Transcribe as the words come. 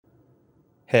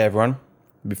Hey everyone,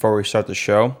 before we start the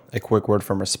show, a quick word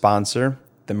from our sponsor,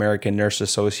 the American Nurse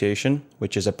Association,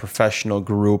 which is a professional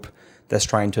group that's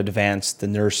trying to advance the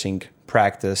nursing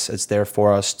practice. It's there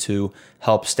for us to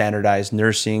help standardize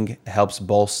nursing. It helps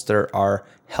bolster our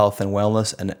health and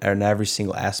wellness and every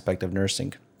single aspect of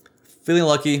nursing. Feeling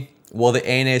lucky? Well, the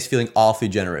ANA is feeling awfully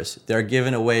generous. They're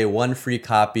giving away one free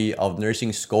copy of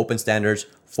Nursing Scope and Standards,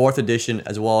 4th edition,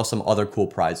 as well as some other cool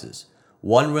prizes.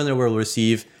 One winner will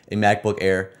receive a MacBook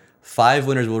Air, 5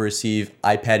 winners will receive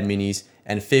iPad minis,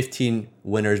 and 15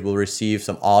 winners will receive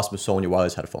some awesome Sony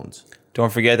wireless headphones.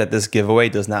 Don't forget that this giveaway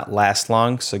does not last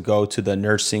long, so go to the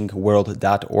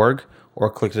nursingworld.org or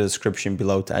click the description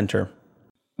below to enter.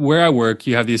 Where I work,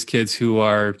 you have these kids who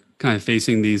are kind of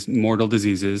facing these mortal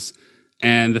diseases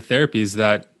and the therapies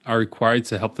that are required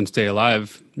to help them stay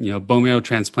alive, bone marrow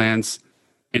transplants,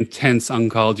 intense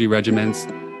oncology regimens.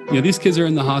 These kids are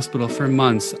in the hospital for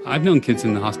months. I've known kids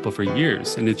in the hospital for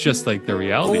years, and it's just like the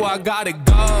reality. Oh, I gotta go.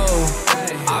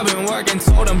 I've been working,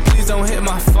 told them please don't hit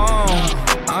my phone.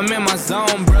 I'm in my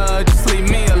zone, bruh, just leave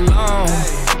me alone.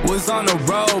 Was on the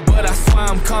road, but I swear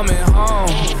I'm coming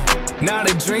home. Now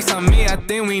the drinks on me, I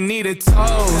think we need a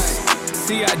toast.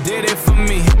 See, I did it for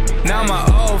me. Now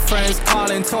my old friends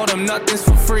calling, told them nothing's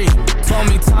for free. Told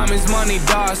me time is money,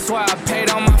 dog, swear I paid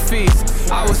all my fees.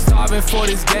 I was starving for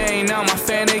this game, now my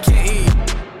family can eat.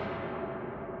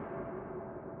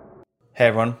 Hey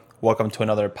everyone, welcome to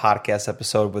another podcast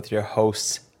episode with your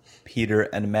hosts, Peter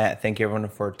and Matt. Thank you everyone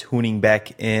for tuning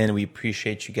back in. We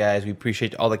appreciate you guys. We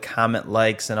appreciate all the comment,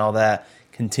 likes, and all that.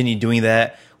 Continue doing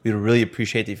that. We would really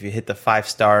appreciate it if you hit the 5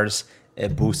 stars.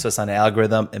 It boosts us on the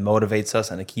algorithm, it motivates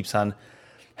us, and it keeps on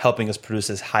helping us produce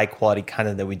this high-quality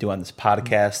content that we do on this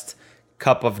podcast.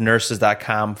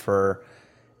 Cupofnurses.com for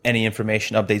any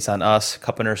information, updates on us.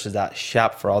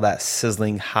 Cupofnurses.shop for all that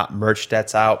sizzling hot merch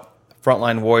that's out.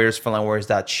 Frontline Warriors,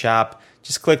 frontlinewarriors.shop.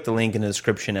 Just click the link in the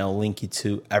description and it'll link you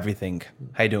to everything.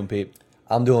 How you doing, Pete?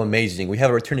 I'm doing amazing. We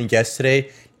have a returning guest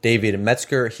today, David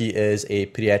Metzger. He is a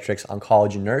pediatrics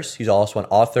oncology nurse. He's also an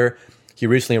author. He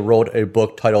recently wrote a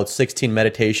book titled 16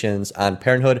 Meditations on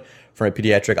Parenthood from a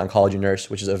Pediatric Oncology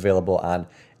Nurse, which is available on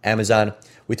Amazon.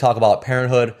 We talk about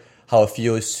parenthood, how it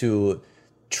feels to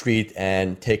treat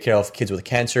and take care of kids with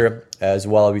cancer, as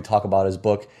well as we talk about his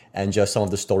book and just some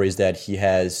of the stories that he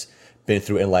has been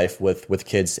through in life with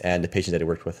kids and the patients that he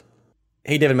worked with.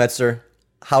 Hey, David Metzger,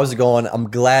 how's it going? I'm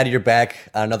glad you're back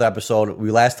on another episode. We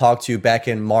last talked to you back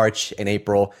in March and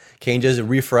April. Can you just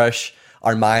refresh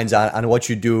our minds on what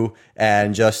you do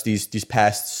and just these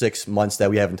past 6 months that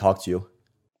we haven't talked to you?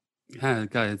 Yeah,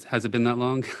 guys, has it been that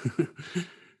long?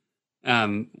 My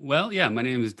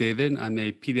name is David. I'm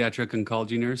a pediatric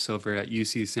oncology nurse over at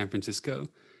UC San Francisco.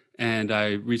 And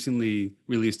I recently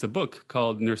released a book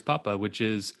called Nurse Papa, which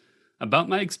is about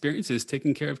my experiences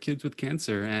taking care of kids with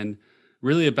cancer and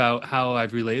really about how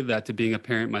I've related that to being a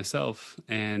parent myself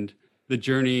and the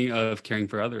journey of caring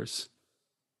for others.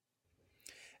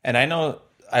 And I know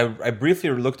I briefly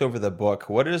looked over the book.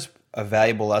 What is a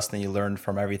valuable lesson you learned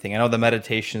from everything? I know the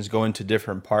meditations go into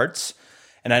different parts.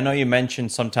 And I know you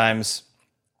mentioned sometimes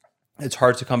it's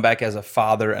hard to come back as a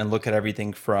father and look at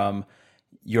everything from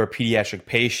your pediatric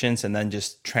patients and then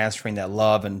just transferring that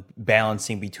love and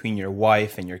balancing between your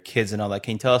wife and your kids and all that.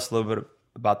 Can you tell us a little bit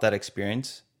about that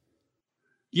experience?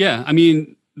 Yeah, I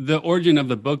mean, the origin of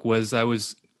the book was I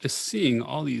was just seeing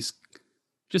all these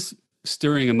just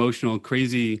stirring, emotional,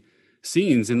 crazy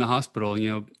scenes in the hospital.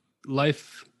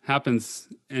 Life happens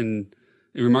in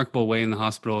a remarkable way in the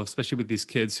hospital, especially with these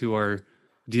kids who are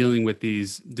dealing with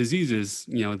these diseases.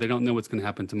 They don't know what's going to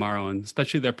happen tomorrow, and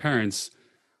especially their parents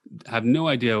have no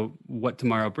idea what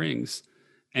tomorrow brings.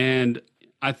 And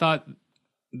I thought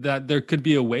that there could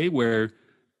be a way where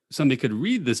somebody could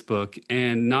read this book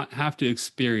and not have to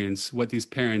experience what these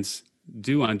parents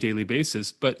do on a daily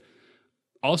basis, but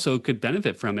also could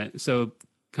benefit from it. So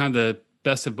kind of the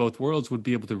best of both worlds would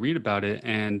be able to read about it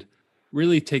and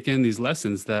really take in these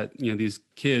lessons that, these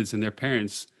kids and their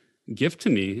parents gift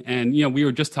to me. And, we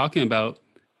were just talking about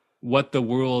what the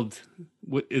world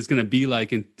is going to be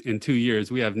like in 2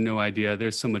 years. We have no idea.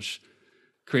 There's so much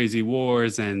crazy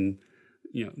wars and,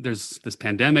 there's this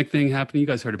pandemic thing happening. You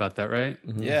guys heard about that, right?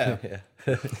 Mm-hmm. Yeah.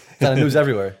 It's on the news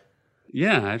everywhere.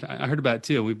 Yeah, I heard about it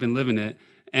too. We've been living it.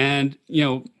 And,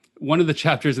 one of the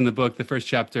chapters in the book, the first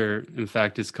chapter, in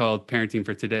fact, is called Parenting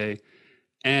for Today.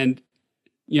 And,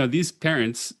 these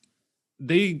parents,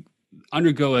 they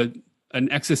undergo an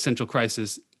existential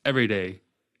crisis every day,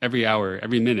 every hour,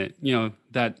 every minute,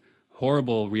 that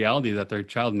horrible reality that their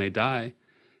child may die.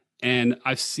 And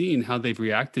I've seen how they've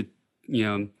reacted,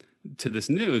 to this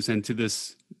news and to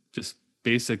this just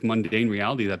basic mundane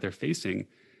reality that they're facing.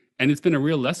 And it's been a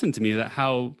real lesson to me that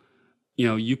how,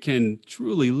 you can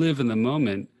truly live in the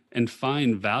moment and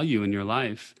find value in your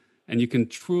life. And you can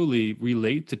truly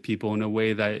relate to people in a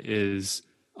way that is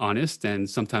honest and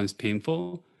sometimes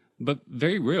painful, but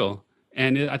very real.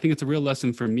 And I think it's a real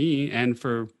lesson for me and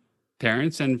for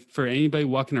parents and for anybody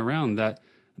walking around, that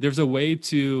there's a way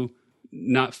to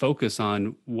not focus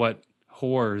on what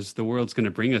horrors the world's going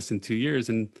to bring us in 2 years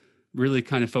and really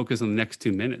kind of focus on the next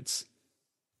 2 minutes.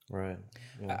 Right.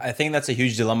 Yeah. I think that's a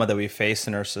huge dilemma that we face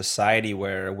in our society,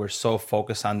 where we're so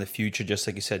focused on the future, just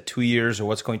like you said, 2 years or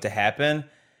what's going to happen.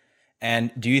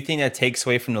 And do you think that takes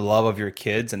away from the love of your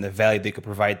kids and the value they could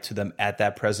provide to them at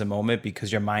that present moment,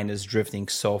 because your mind is drifting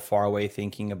so far away,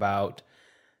 thinking about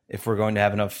if we're going to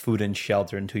have enough food and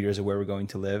shelter in 2 years or where we're going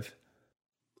to live?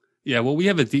 Yeah, well, we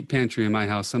have a deep pantry in my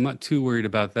house, so I'm not too worried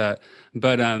about that.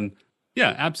 But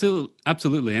yeah,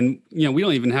 absolutely. And, we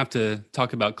don't even have to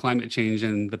talk about climate change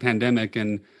and the pandemic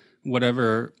and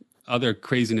whatever other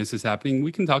craziness is happening.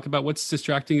 We can talk about what's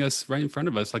distracting us right in front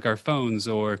of us, like our phones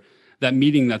or that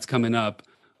meeting that's coming up,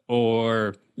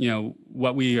 or,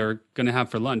 what we are going to have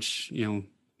for lunch, in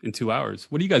 2 hours.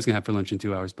 What are you guys going to have for lunch in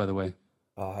 2 hours, by the way?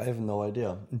 I have no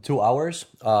idea. In 2 hours,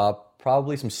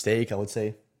 probably some steak, I would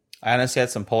say. I honestly had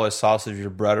some Polish sausage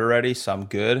or bread already, so I'm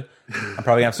good. I'm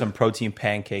probably gonna have some protein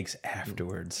pancakes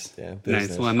afterwards. Yeah,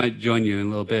 nice. Well, I might join you in a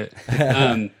little bit.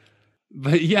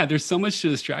 But yeah, there's so much to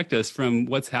distract us from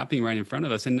what's happening right in front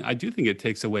of us. And I do think it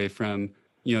takes away from,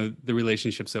 the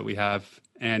relationships that we have.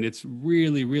 And it's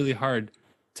really, really hard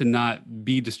to not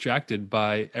be distracted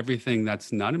by everything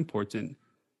that's not important.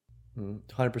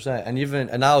 100%.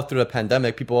 And now through the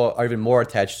pandemic, people are even more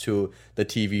attached to the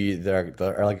TV,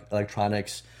 the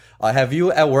electronics. Have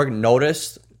you at work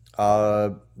noticed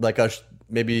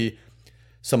maybe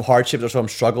some hardships or some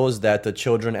struggles that the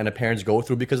children and the parents go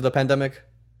through because of the pandemic?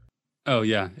 Oh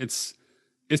yeah, it's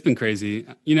been crazy.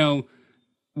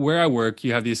 Where I work,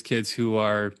 you have these kids who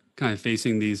are kind of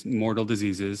facing these mortal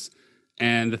diseases,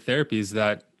 and the therapies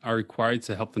that are required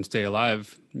to help them stay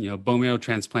alive, bone marrow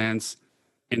transplants,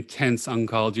 intense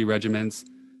oncology regimens.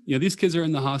 These kids are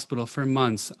in the hospital for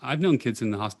months. I've known kids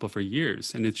in the hospital for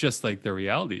years, and it's just like their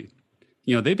reality.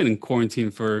 They've been in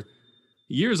quarantine for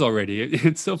years already.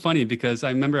 It's so funny because I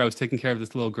remember I was taking care of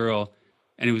this little girl,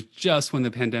 and it was just when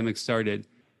the pandemic started,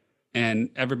 and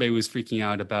everybody was freaking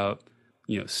out about,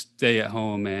 stay at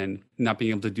home and not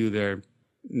being able to do their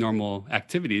normal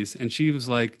activities. And she was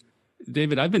like,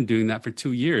 David, I've been doing that for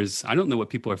 2 years. I don't know what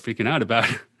people are freaking out about.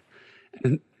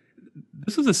 And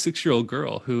this was a 6-year-old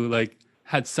girl who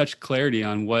had such clarity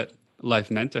on what life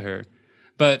meant to her.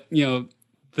 But, the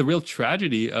real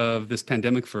tragedy of this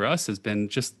pandemic for us has been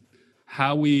just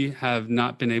how we have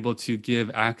not been able to give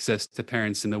access to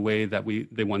parents in the way that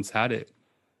they once had it.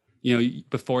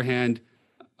 Beforehand,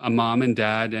 a mom and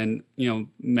dad and,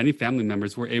 many family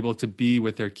members were able to be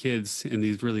with their kids in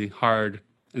these really hard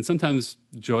and sometimes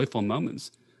joyful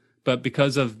moments. But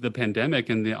because of the pandemic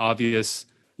and the obvious,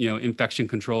 infection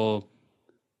control,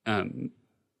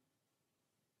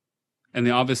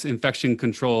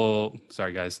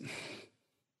 sorry guys.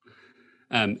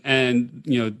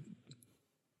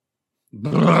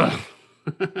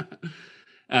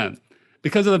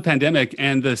 Because of the pandemic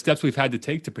and the steps we've had to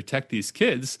take to protect these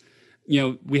kids,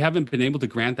 we haven't been able to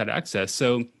grant that access.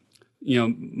 So,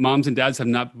 moms and dads have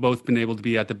not both been able to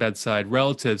be at the bedside.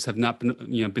 Relatives have not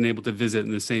been able to visit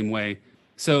in the same way.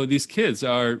 So these kids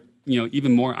are,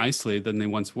 even more isolated than they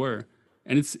once were.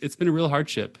 And it's been a real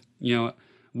hardship.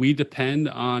 We depend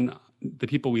on the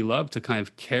people we love to kind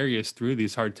of carry us through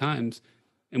these hard times.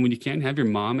 And when you can't have your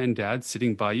mom and dad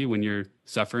sitting by you when you're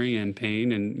suffering and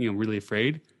pain and, really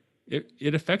afraid,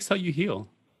 it affects how you heal.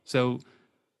 So,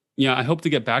 I hope to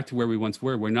get back to where we once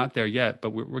were. We're not there yet, but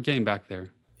we're getting back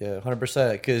there. Yeah,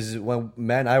 100%. Because when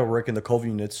Matt and I were working the COVID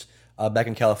units back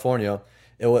in California,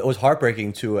 it was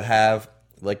heartbreaking to have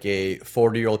a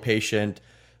 40-year-old patient,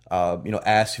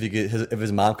 ask if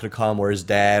his mom could come or his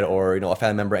dad or, a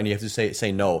family member, and you have to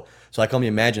say no. So I can only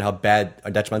imagine how bad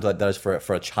or detrimental that is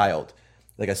for a child.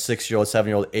 Like a 6-year-old,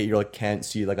 7-year-old, 8-year-old can't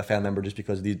see a family member just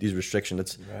because of these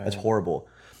restrictions. That's horrible.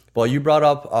 But you brought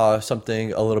up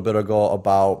something a little bit ago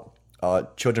about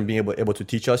children being able to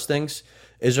teach us things.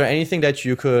 Is there anything that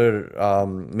you could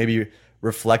maybe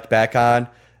reflect back on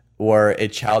where a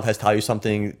child has taught you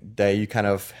something that you kind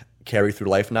of carry through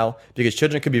life now? Because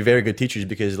children could be very good teachers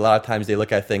because a lot of times they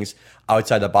look at things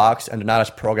outside the box and they're not as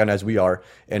programmed as we are.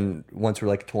 And once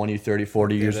we're 20, 30,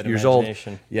 40 years old,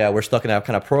 we're stuck in that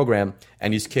kind of program,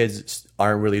 and these kids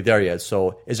aren't really there yet.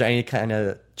 So is there any kind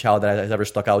of child that has ever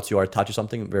stuck out to you or taught you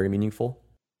something very meaningful?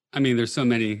 I mean, there's so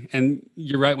many, and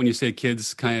you're right when you say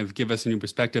kids kind of give us a new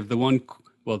perspective. One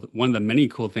of the many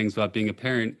cool things about being a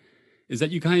parent is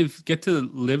that you kind of get to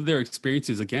live their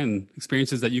experiences again,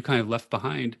 experiences that you kind of left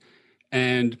behind,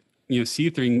 and see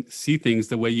things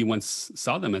the way you once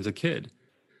saw them as a kid.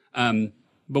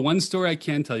 But one story I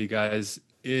can tell you guys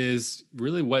is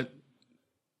really what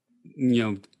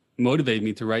motivated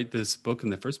me to write this book in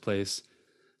the first place.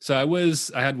 So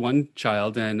I had one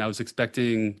child, and I was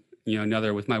expecting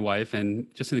another with my wife, and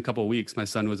just in a couple of weeks my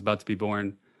son was about to be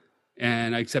born,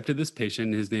 and I accepted this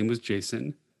patient. His name was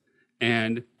Jason,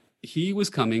 and he was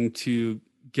coming to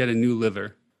get a new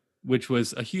liver, which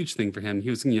was a huge thing for him. He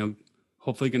was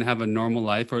hopefully going to have a normal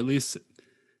life, or at least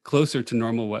closer to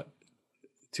normal what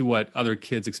other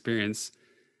kids experience.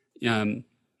 And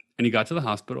he got to the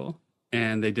hospital,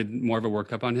 and they did more of a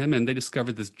workup on him, and they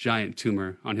discovered this giant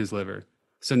tumor on his liver.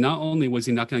 So not only was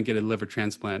he not going to get a liver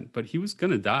transplant, but he was going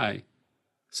to die.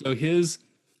 So his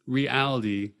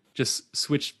reality just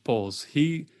switched poles.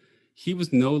 He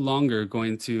was no longer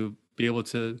going to be able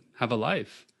to have a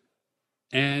life.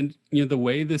 And the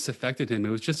way this affected him, it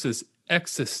was just this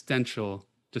existential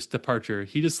just departure.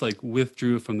 He just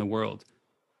withdrew from the world.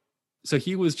 So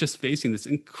he was just facing this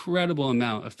incredible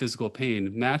amount of physical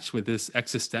pain matched with this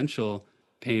existential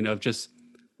pain of just,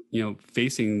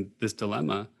 facing this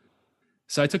dilemma.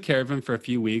 So I took care of him for a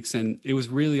few weeks, and it was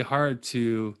really hard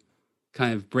to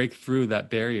kind of break through that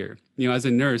barrier. As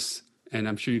a nurse, and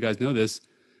I'm sure you guys know this,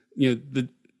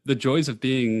 the joys of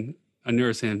being a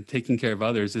nurse and taking care of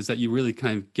others is that you really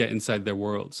kind of get inside their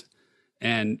worlds.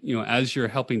 And, as you're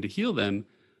helping to heal them,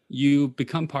 you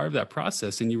become part of that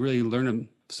process, and you really learn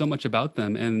so much about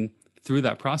them, and through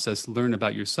that process learn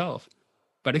about yourself.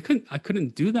 But I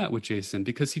couldn't do that with Jason,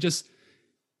 because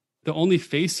the only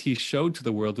face he showed to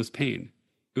the world was pain.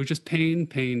 It was just pain,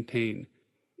 pain, pain,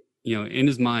 in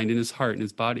his mind, in his heart, in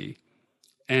his body.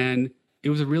 And it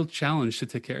was a real challenge to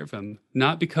take care of him,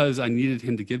 not because I needed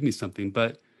him to give me something,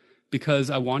 but because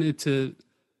I wanted to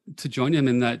join him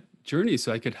in that journey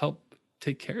so I could help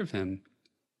take care of him.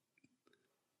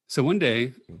 So one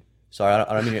day, sorry,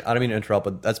 I don't mean to interrupt,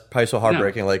 but that's probably so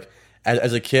heartbreaking. No.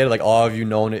 As a kid, all of you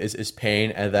known is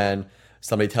pain, and then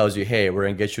somebody tells you, hey, we're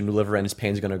gonna get you a new liver and this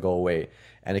pain's gonna go away.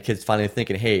 And the kid's finally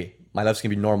thinking, hey, my life's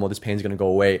gonna be normal, this pain's gonna go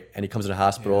away. And he comes to the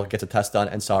hospital, gets a test done,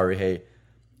 and sorry, hey,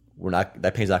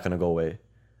 that pain's not gonna go away.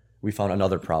 We found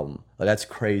another problem. That's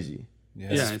crazy.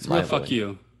 Yeah, it's real fuck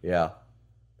you. Yeah.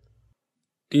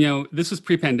 This was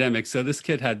pre-pandemic, so this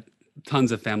kid had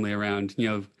tons of family around,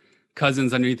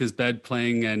 cousins underneath his bed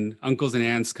playing, and uncles and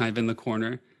aunts kind of in the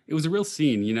corner. It was a real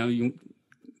scene, you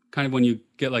kind of when you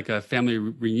get a family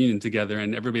reunion together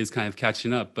and everybody's kind of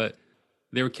catching up, but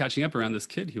they were catching up around this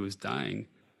kid who was dying.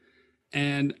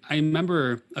 And I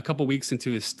remember a couple weeks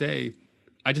into his stay,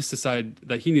 I just decided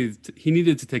that he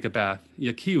needed to take a bath.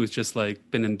 He was just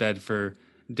been in bed for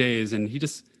days, and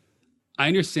I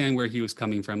understand where he was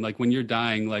coming from. When you're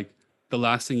dying, the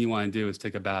last thing you want to do is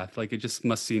take a bath. It just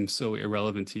must seem so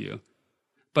irrelevant to you.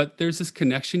 But there's this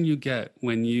connection you get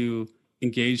when you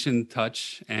engage in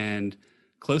touch and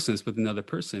closeness with another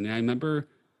person. And I remember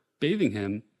bathing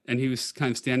him, and he was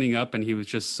kind of standing up, and he was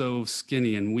just so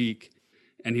skinny and weak,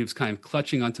 and he was kind of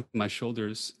clutching onto my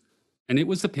shoulders. And it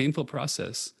was a painful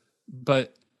process.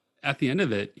 But at the end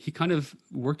of it, he kind of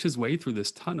worked his way through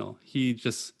this tunnel. He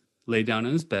just lay down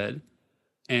on his bed,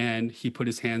 and he put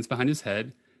his hands behind his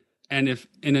head. And if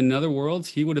in another world,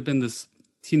 he would have been this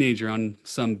teenager on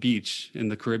some beach in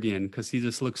the Caribbean, because he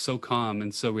just looked so calm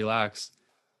and so relaxed.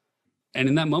 And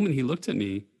in that moment, he looked at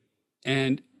me,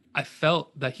 and I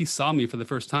felt that he saw me for the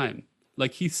first time.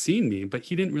 He's seen me, but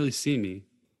he didn't really see me.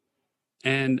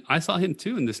 And I saw him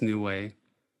too in this new way.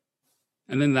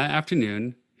 And then that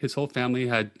afternoon, his whole family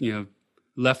had,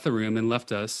 left the room and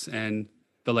left us, and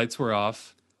the lights were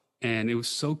off. And it was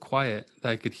so quiet that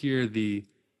I could hear the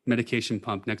medication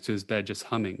pump next to his bed just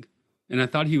humming. And I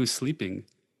thought he was sleeping.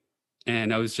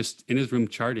 And I was just in his room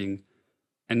charting.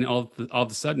 And all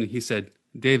of a sudden he said,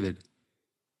 David.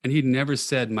 And he'd never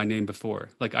said my name before.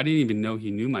 I didn't even know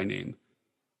he knew my name.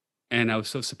 And I was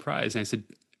so surprised. And I said,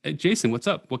 hey, Jason, what's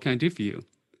up? What can I do for you?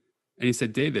 And he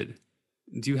said, David,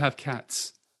 do you have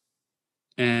cats?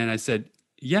 And I said,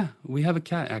 yeah, we have a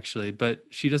cat actually, but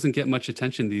she doesn't get much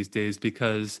attention these days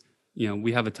because,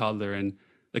 we have a toddler, and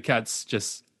the cat's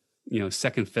just,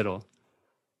 second fiddle.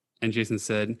 And Jason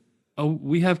said, oh,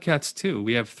 we have cats too.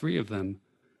 We have 3 of them,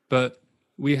 but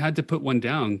we had to put one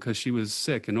down because she was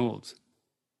sick and old.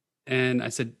 And I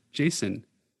said, Jason,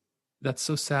 that's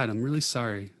so sad. I'm really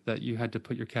sorry that you had to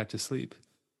put your cat to sleep.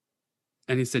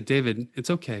 And he said, David,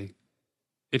 it's okay.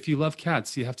 If you love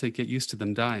cats, you have to get used to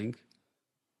them dying.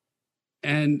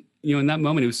 And, in that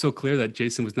moment, it was so clear that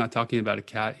Jason was not talking about a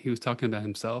cat. He was talking about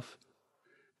himself.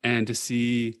 And to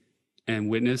see and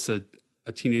witness a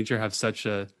teenager have such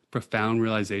a profound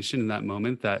realization in that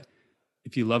moment that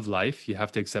if you love life, you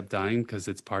have to accept dying because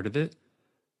it's part of it.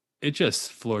 It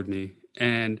just floored me.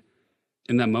 And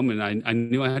in that moment, I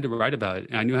knew I had to write about it.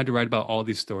 And I knew I had to write about all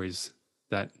these stories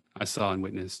that I saw and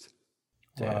witnessed.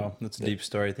 Wow, that's a deep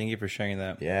story. Thank you for sharing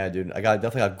that. Yeah, dude, I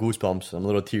definitely got goosebumps. I'm a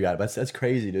little teary-eyed, but that's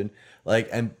crazy, dude. Like,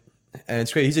 and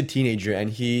it's great. He's a teenager, and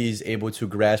he's able to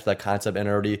grasp that concept and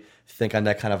already think on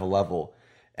that kind of a level.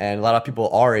 And a lot of people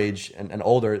our age and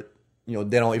older, they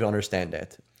don't even understand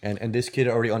that. And this kid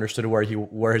already understood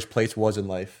where his place was in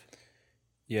life.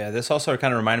 Yeah, this also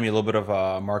kind of reminded me a little bit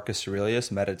of Marcus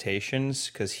Aurelius' Meditations,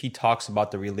 because he talks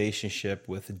about the relationship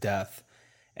with death,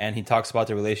 and he talks about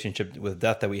the relationship with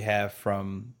death that we have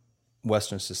from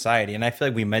Western society. And I feel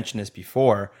like we mentioned this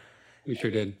before. We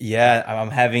sure did. Yeah, I'm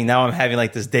having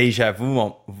like this deja vu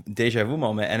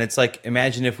moment, and it's like,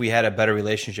 imagine if we had a better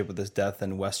relationship with this death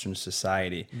in Western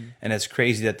society. And it's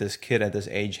crazy that this kid at this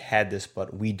age had this,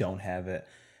 but we don't have it.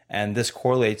 And this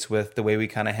correlates with the way we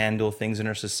kind of handle things in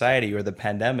our society or the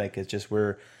pandemic. It's just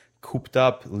we're cooped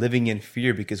up, living in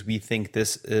fear because we think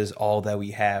this is all that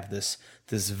we have, this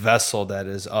vessel that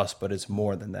is us, but it's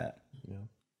more than that.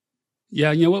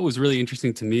 Yeah, what was really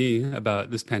interesting to me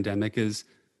about this pandemic is,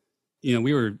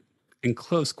 we were in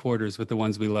close quarters with the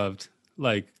ones we loved,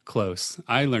 like close.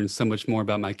 I learned so much more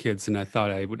about my kids than I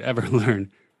thought I would ever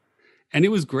learn. And it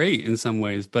was great in some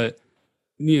ways, but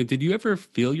did you ever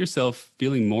feel yourself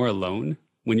feeling more alone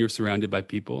when you're surrounded by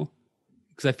people?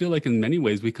 Because I feel like in many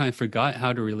ways we kind of forgot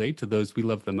how to relate to those we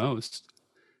love the most.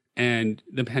 And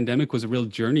the pandemic was a real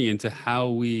journey into how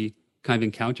we kind of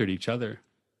encountered each other.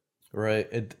 Right.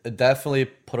 It definitely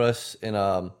put us in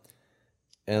a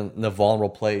vulnerable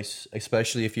place,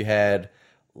 especially if you had,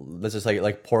 let's just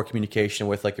like poor communication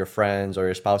with like your friends or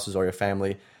your spouses or your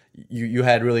family. You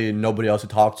had really nobody else to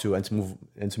talk to and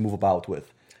to move about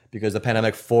with, because the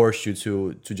pandemic forced you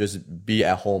to just be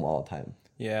at home all the time.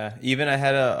 Yeah, even I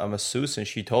had a masseuse, and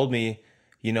she told me,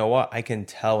 you know what, I can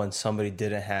tell when somebody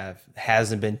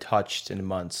hasn't been touched in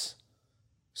months.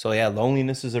 So yeah,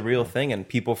 loneliness is a real thing, and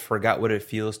people forgot what it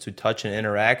feels to touch and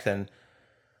interact. And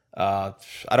I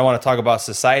don't want to talk about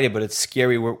society, but it's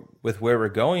scary with where we're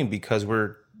going, because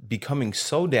we're becoming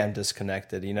so damn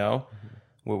disconnected,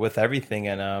 with everything.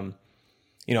 And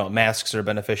masks are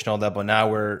beneficial and all that, but now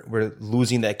we're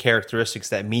losing that characteristics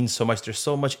that mean so much. There's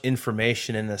so much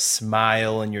information in the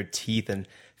smile and your teeth and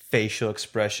facial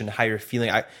expression, how you're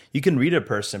feeling. You can read a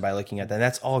person by looking at that, and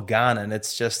that's all gone. And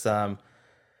it's just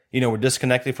we're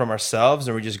disconnected from ourselves,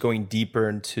 and we're just going deeper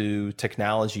into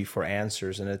technology for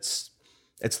answers, and it's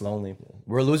lonely.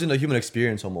 We're losing the human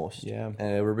experience almost. Yeah.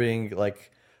 And we're being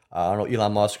like, I don't know,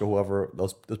 Elon Musk or whoever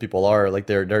those people are, like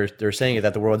they're saying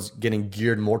that the world's getting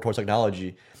geared more towards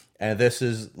technology, and this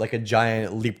is like a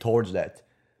giant leap towards that,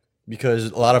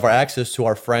 because a lot of our access to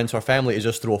our friends, our family is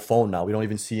just through a phone now. We don't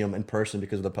even see them in person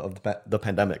because of the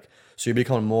pandemic. So you're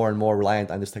becoming more and more reliant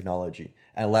on this technology,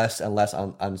 and less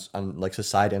on like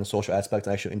society and social aspects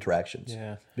and actual interactions.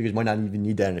 Yeah, because you might not even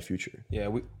need that in the future. Yeah,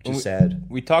 which is sad.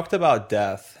 We talked about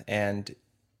death, and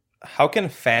how can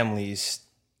families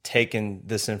take in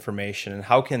this information, and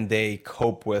how can they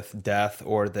cope with death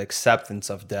or the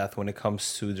acceptance of death when it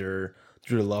comes to their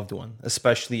loved one,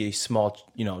 especially a small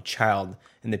child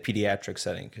in the pediatric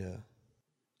setting? Yeah,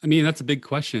 I mean, that's a big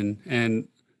question, and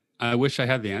I wish I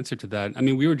had the answer to that. I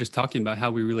mean, we were just talking about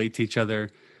how we relate to each other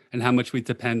and how much we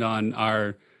depend on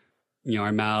our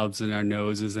mouths and our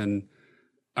noses and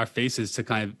our faces to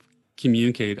kind of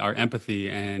communicate our empathy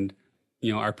and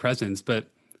our presence. But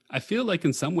I feel like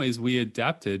in some ways we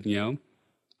adapted.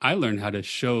 I learned how to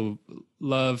show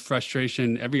love,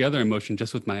 frustration, every other emotion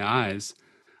just with my eyes.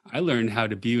 I learned how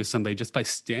to be with somebody just by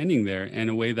standing there in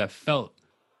a way that felt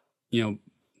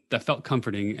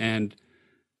comforting. And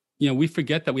we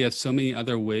forget that we have so many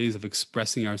other ways of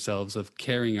expressing ourselves, of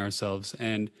carrying ourselves,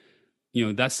 and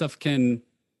that stuff can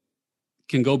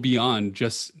go beyond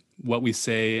just what we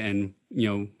say and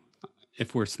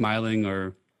if we're smiling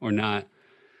or not.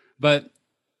 But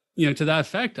to that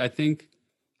effect, I think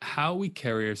how we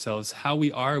carry ourselves, how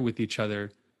we are with each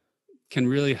other, can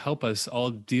really help us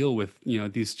all deal with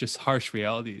these just harsh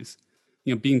realities.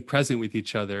 Being present with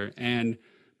each other and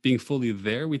being fully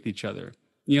there with each other.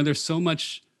 There's so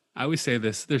much. I always say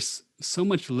this, there's so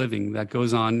much living that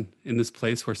goes on in this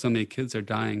place where so many kids are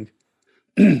dying.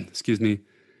 Excuse me.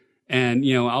 And,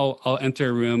 I'll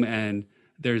enter a room and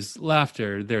there's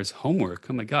laughter, there's homework.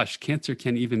 Oh my gosh, cancer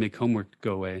can't even make homework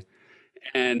go away.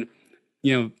 And,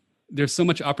 there's so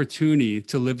much opportunity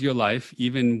to live your life,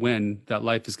 even when that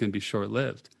life is going to be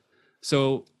short-lived.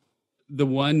 So the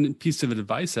one piece of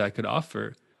advice that I could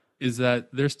offer is that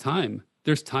there's time.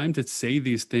 There's time to say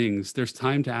these things. There's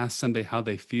time to ask somebody how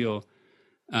they feel.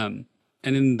 And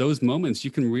in those moments,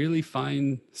 you can really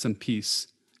find some peace.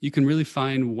 You can really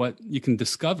find you can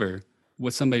discover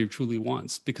what somebody truly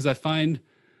wants. Because I find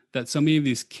that so many of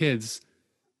these kids,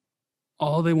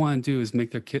 all they want to do is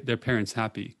make their parents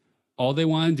happy. All they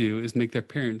want to do is make their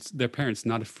parents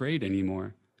not afraid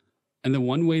anymore. And the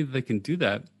one way that they can do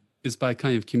that is by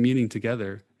kind of communing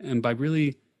together and by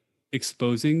really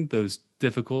exposing those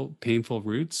difficult, painful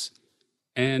roots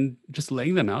and just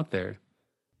laying them out there.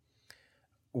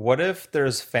 What if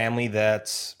there's family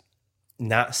that's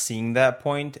not seeing that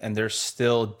point and they're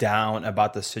still down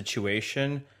about the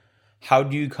situation? How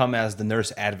do you come as the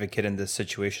nurse advocate in this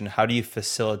situation? How do you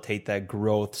facilitate that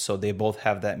growth so they both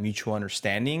have that mutual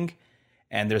understanding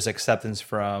and there's acceptance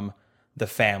from the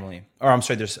family? Or I'm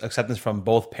sorry, there's acceptance from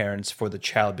both parents for the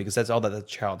child, because that's all that the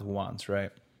child wants,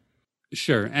 right?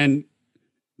 Sure. And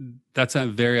that's a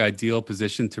very ideal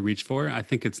position to reach for. I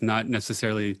think it's not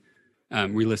necessarily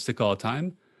realistic all the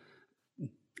time.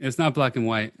 It's not black and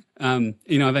white. I've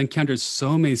encountered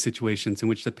so many situations in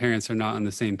which the parents are not on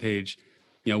the same page.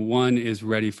 One is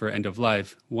ready for end of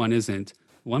life. One isn't.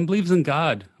 One believes in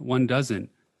God. One doesn't.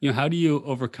 How do you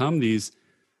overcome these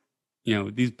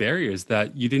barriers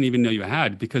that you didn't even know you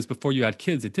had? Because before you had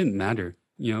kids, it didn't matter.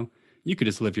 You could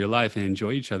just live your life and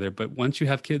enjoy each other. But once you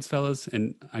have kids, fellas,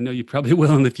 and I know you probably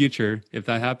will in the future, if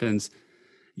that happens,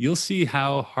 you'll see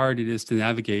how hard it is to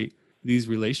navigate these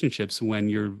relationships when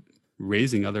you're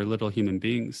raising other little human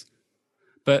beings.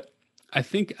 But I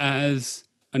think as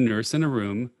a nurse in a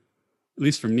room, at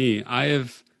least for me, I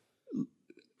have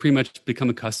pretty much become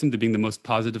accustomed to being the most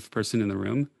positive person in the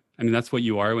room. I mean, that's what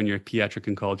you are when you're a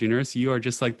pediatric oncology nurse. You are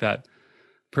just like that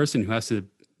person who has to,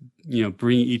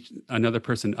 bring another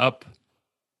person up.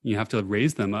 You have to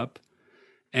raise them up.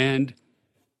 And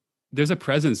there's a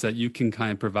presence that you can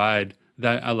kind of provide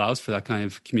that allows for that kind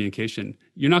of communication.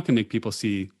 You're not going to make people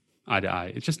see eye to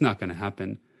eye. It's just not going to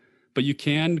happen. But you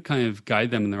can kind of guide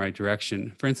them in the right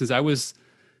direction. For instance, I was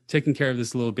taking care of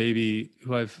this little baby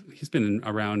he's been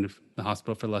around the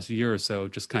hospital for the last year or so,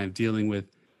 just kind of dealing with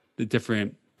the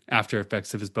different after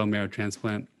effects of his bone marrow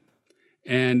transplant.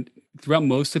 And throughout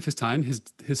most of his time,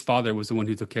 his father was the one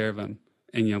who took care of him.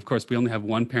 And, of course, we only have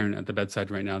one parent at the bedside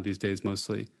right now these days,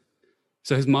 mostly.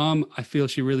 So his mom, I feel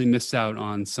she really missed out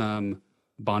on some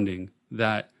bonding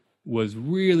that was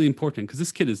really important, because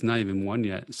this kid is not even one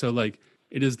yet. So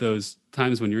it is those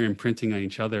times when you're imprinting on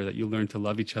each other that you learn to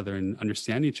love each other and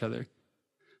understand each other.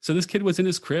 So this kid was in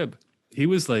his crib. He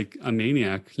was like a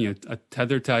maniac,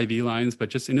 tethered to IV lines, but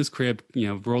just in his crib,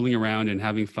 rolling around and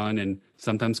having fun and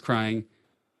sometimes crying.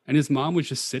 And his mom was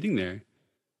just sitting there.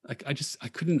 I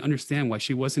couldn't understand why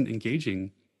she wasn't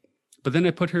engaging. But then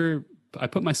I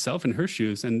put myself in her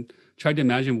shoes and tried to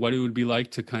imagine what it would be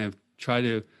like to kind of try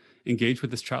to engage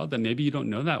with this child that maybe you don't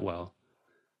know that well.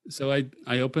 So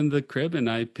I opened the crib and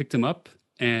I picked him up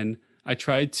and I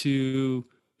tried to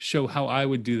show how I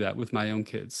would do that with my own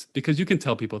kids, because you can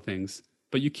tell people things,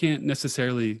 but you can't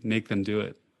necessarily make them do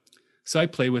it. So I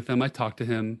played with him. I talked to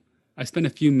him. I spent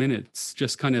a few minutes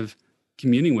just kind of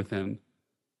communing with him.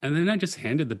 And then I just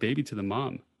handed the baby to the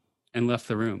mom and left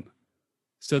the room.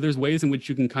 So there's ways in which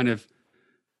you can kind of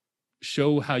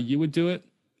show how you would do it,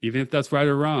 even if that's right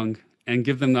or wrong, and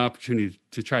give them the opportunity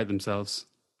to try it themselves.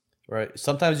 Right.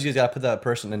 Sometimes you just gotta put that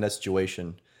person in that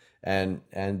situation, and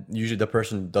usually the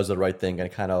person does the right thing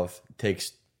and kind of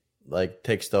takes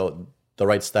the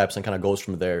right steps and kind of goes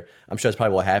from there. I'm sure that's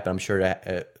probably what happened. I'm sure that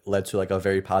it led to a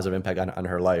very positive impact on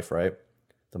her life, right?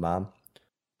 The mom.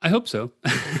 I hope so.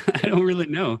 I don't really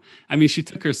know. I mean, she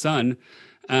took her son,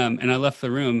 and I left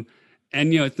the room.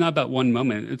 And, it's not about one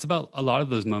moment. It's about a lot of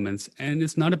those moments. And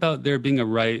it's not about there being a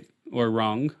right or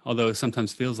wrong, although it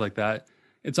sometimes feels like that.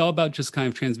 It's all about just kind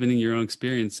of transmitting your own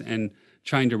experience and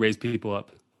trying to raise people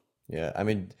up. Yeah, I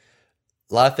mean,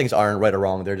 a lot of things aren't right or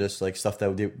wrong. They're just stuff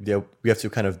that we have to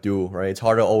kind of do, right? It's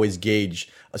hard to always gauge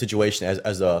a situation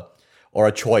as a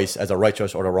choice as a right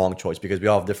choice or the wrong choice, because we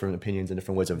all have different opinions and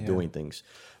different ways of doing things.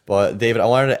 But David, I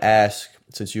wanted to ask,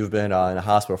 since you've been in a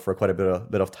hospital for quite a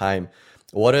bit of time,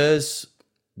 what is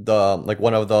the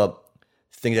one of the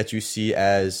things that you see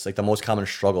as the most common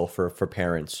struggle for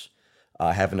parents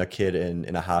having a kid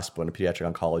in a hospital in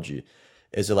pediatric oncology?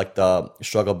 Is it the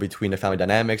struggle between the family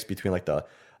dynamics, between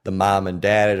the mom and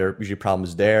dad? Are usually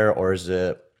problems there, or is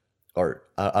it? Or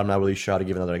I'm not really sure how to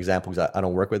give another example because I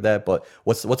don't work with that. But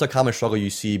what's a common struggle you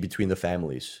see between the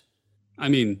families? I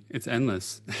mean, it's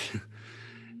endless.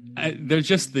 There's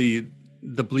just the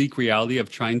bleak reality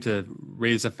of trying to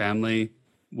raise a family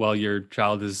while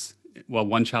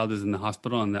one child is in the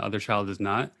hospital and the other child is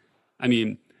not. I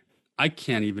mean, I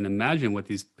can't even imagine what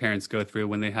these parents go through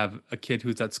when they have a kid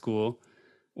who's at school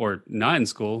or not in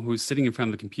school, who's sitting in front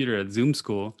of the computer at Zoom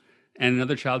school, and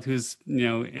another child who's,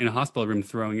 in a hospital room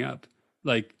throwing up.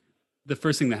 Like, the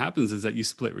first thing that happens is that you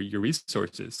split your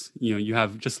resources. You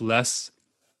have just less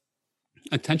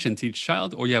attention to each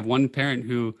child, or you have one parent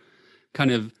who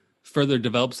kind of further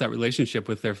develops that relationship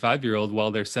with their 5-year-old while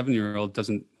their 7-year-old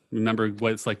doesn't remember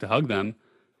what it's like to hug them,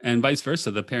 and vice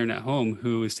versa. The parent at home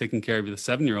who is taking care of the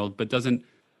 7-year-old but doesn't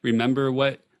remember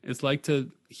what it's like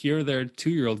to hear their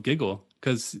 2-year-old giggle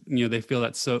because they feel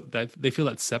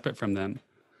that's separate from them.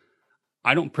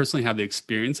 I don't personally have the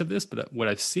experience of this, but what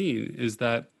I've seen is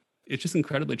that it's just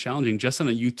incredibly challenging just on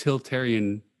a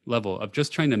utilitarian level of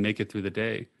just trying to make it through the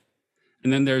day.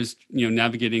 And then there's,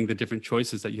 navigating the different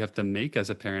choices that you have to make as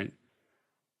a parent.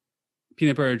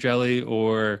 Peanut butter jelly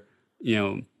or,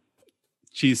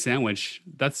 cheese sandwich.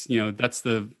 That's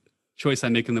the choice I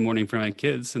make in the morning for my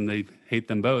kids, and they hate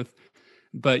them both.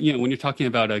 But, when you're talking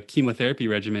about a chemotherapy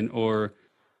regimen or,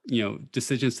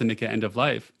 decisions to make an end of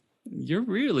life, you're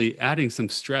really adding some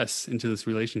stress into this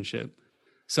relationship.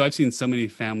 So I've seen so many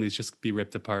families just be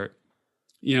ripped apart.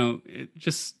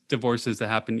 Just divorces that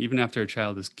happen even after a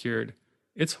child is cured.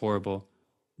 It's horrible.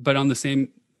 But on the same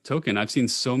token, I've seen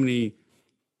so many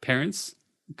parents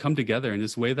come together in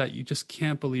this way that you just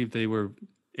can't believe they were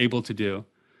able to do.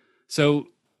 So,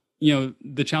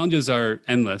 the challenges are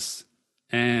endless,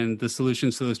 and the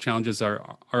solutions to those challenges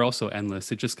are also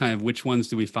endless. It's just kind of which ones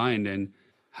do we find and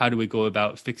how do we go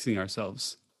about fixing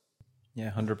ourselves?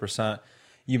 Yeah, 100%.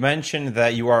 You mentioned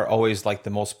that you are always like the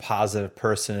most positive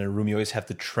person in a room. You always have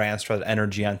to transfer that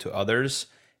energy onto others.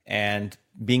 And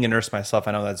being a nurse myself,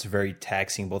 I know that's very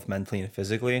taxing both mentally and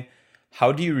physically.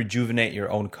 How do you rejuvenate your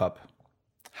own cup?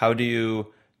 How do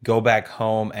you go back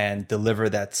home and deliver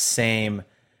that same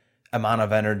amount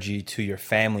of energy to your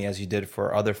family as you did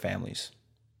for other families?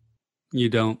 You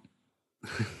don't.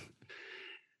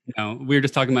 We were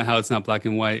just talking about how it's not black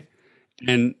and white.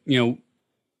 And,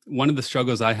 one of the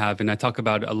struggles I have, and I talk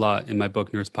about it a lot in my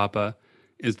book, Nurse Papa,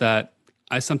 is that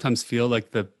I sometimes feel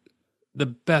like the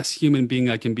best human being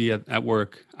I can be at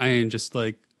work. I am just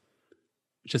at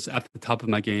the top of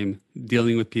my game,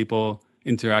 dealing with people,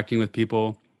 interacting with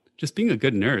people, just being a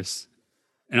good nurse.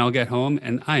 And I'll get home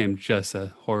and I am just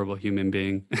a horrible human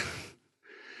being.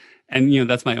 And,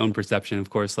 that's my own perception,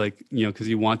 of course, because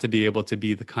you want to be able to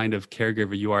be the kind of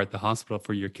caregiver you are at the hospital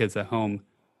for your kids at home.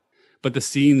 But the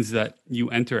scenes that you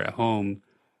enter at home,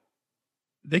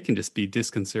 they can just be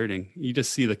disconcerting. You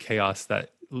just see the chaos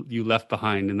that you left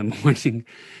behind in the morning.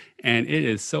 And it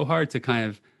is so hard to kind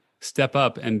of step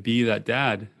up and be that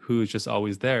dad who is just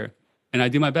always there. And I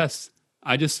do my best.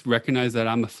 I just recognize that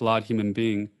I'm a flawed human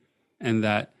being and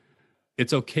that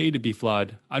it's okay to be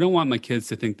flawed. I don't want my kids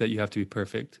to think that you have to be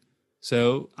perfect.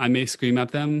 So I may scream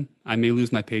at them. I may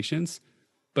lose my patience,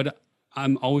 but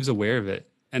I'm always aware of it.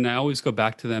 And I always go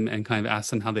back to them and kind of ask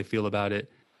them how they feel about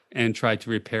it and try to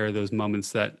repair those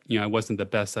moments that, I wasn't the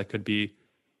best I could be.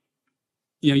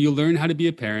 You learn how to be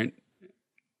a parent.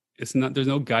 There's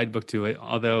no guidebook to it.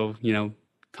 Although,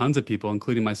 tons of people,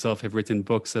 including myself, have written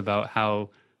books about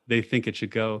how they think it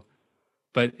should go,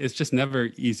 but it's just never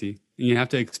easy. And you have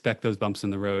to expect those bumps in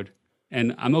the road.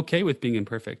 And I'm okay with being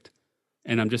imperfect.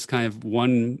 And I'm just kind of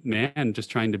one man just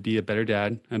trying to be a better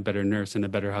dad, a better nurse, and a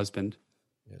better husband.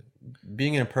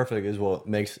 Being imperfect is what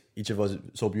makes each of us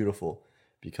so beautiful,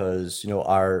 because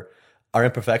our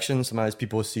imperfections, sometimes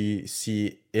people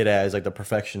see it as like the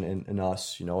perfection in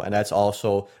us, and that's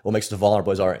also what makes us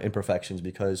vulnerable, is our imperfections.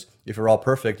 Because if you're all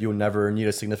perfect, you would never need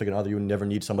a significant other, you would never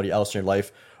need somebody else in your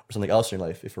life or something else in your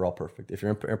life. If you're all perfect, if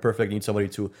you're imperfect, you need somebody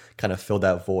to kind of fill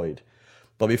that void.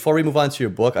 But before we move on to your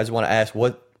book, I just want to ask,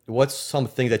 what's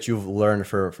something that you've learned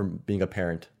from being a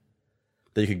parent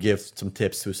that you could give some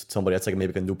tips to somebody that's like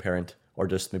maybe a new parent, or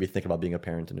just maybe think about being a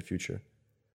parent in the future?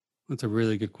 That's a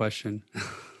really good question.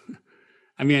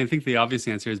 I mean, I think the obvious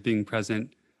answer is being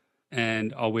present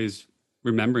and always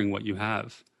remembering what you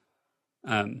have.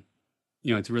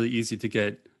 It's really easy to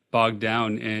get bogged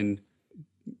down in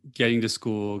getting to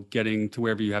school, getting to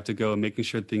wherever you have to go, and making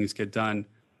sure things get done.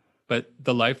 But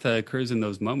the life that occurs in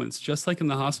those moments, just like in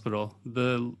the hospital,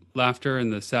 the laughter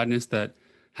and the sadness that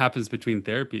happens between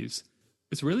therapies,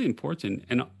 it's really important.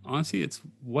 And honestly, it's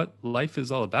what life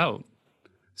is all about.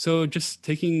 So just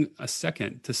taking a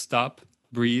second to stop,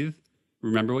 breathe,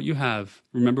 remember what you have,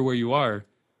 remember where you are,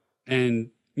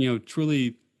 and,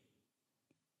 truly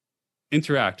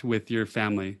interact with your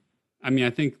family. I mean, I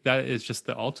think that is just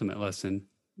the ultimate lesson.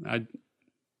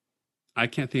 I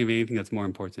can't think of anything that's more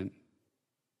important.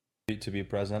 To be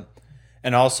present.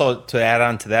 And also to add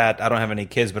on to that, I don't have any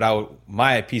kids, but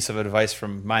my piece of advice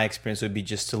from my experience would be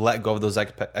just to let go of those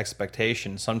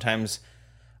expectations. Sometimes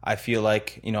I feel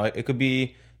like, it could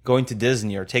be going to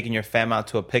Disney or taking your fam out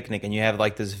to a picnic, and you have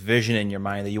like this vision in your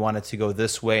mind that you want it to go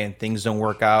this way and things don't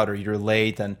work out or you're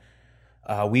late. And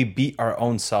we beat our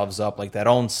own selves up, like that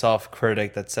own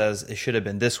self-critic that says it should have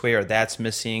been this way or that's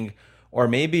missing. Or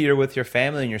maybe you're with your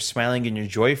family and you're smiling and you're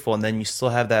joyful, and then you still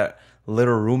have that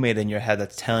little roommate in your head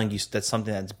that's telling you that's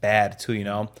something that's bad too,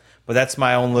 But that's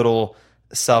my own little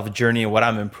self journey and what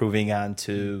I'm improving on,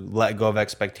 to let go of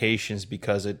expectations,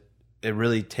 because it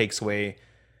really takes away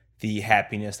the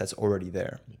happiness that's already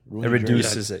there. It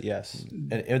reduces it, yes.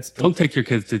 And Don't take your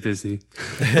kids to Disney.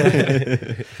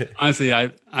 Honestly,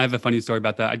 I have a funny story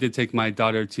about that. I did take my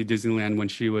daughter to Disneyland when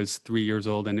she was 3 years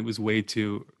old, and it was way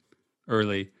too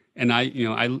early. And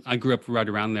I grew up right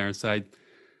around there, so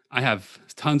I have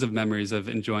tons of memories of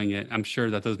enjoying it. I'm sure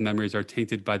that those memories are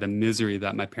tainted by the misery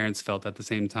that my parents felt at the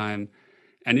same time.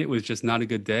 And it was just not a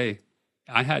good day.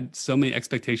 I had so many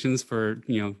expectations for,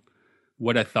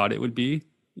 what I thought it would be,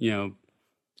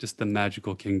 just the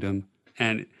magical kingdom.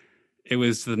 And it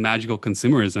was the magical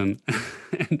consumerism.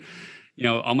 And,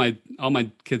 all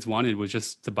my kids wanted was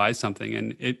just to buy something.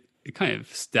 And it kind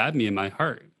of stabbed me in my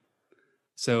heart.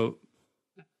 So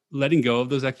letting go of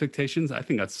those expectations, I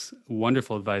think that's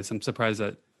wonderful advice. I'm surprised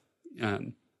that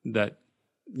that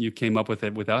you came up with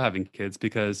it without having kids,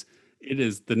 because it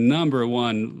is the number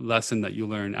one lesson that you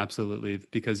learn, absolutely,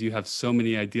 because you have so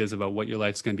many ideas about what your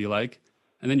life's going to be like,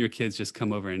 and then your kids just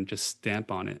come over and just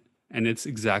stamp on it, and it's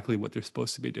exactly what they're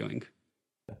supposed to be doing.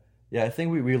 Yeah, I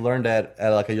think we learned that at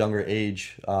like a younger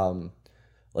age,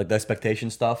 like the expectation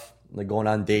stuff, like going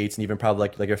on dates and even probably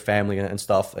like your family and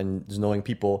stuff, and just knowing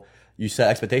people. You set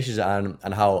expectations on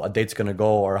how a date's gonna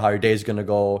go, or how your day's gonna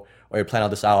go, or you plan all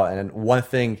this out, and one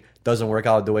thing doesn't work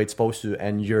out the way it's supposed to,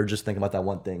 and you're just thinking about that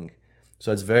one thing.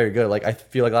 So it's very good. Like I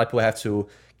feel like a lot of people have to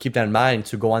keep that in mind,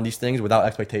 to go on these things without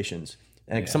expectations.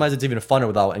 And sometimes it's even funner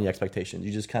without any expectations.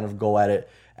 You just kind of go at it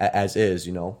as is,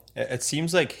 It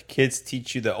seems like kids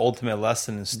teach you the ultimate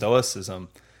lesson in stoicism,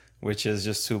 which is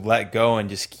just to let go and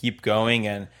just keep going.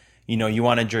 And you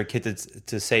wanted your kid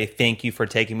to say, thank you for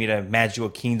taking me to Magical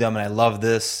Kingdom, and I love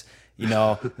this,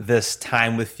 this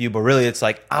time with you. But really, it's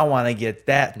like, I want to get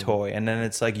that toy. And then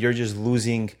it's like you're just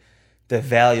losing the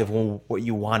value of what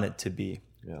you want it to be.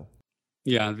 Yeah.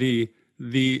 Yeah.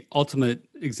 The ultimate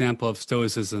example of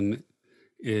stoicism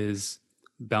is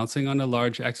bouncing on a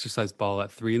large exercise ball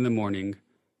at 3 a.m,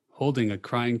 holding a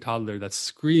crying toddler that's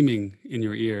screaming in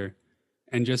your ear,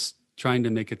 and just trying to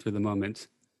make it through the moment.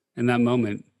 In that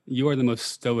moment, you are the most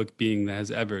stoic being that has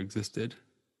ever existed.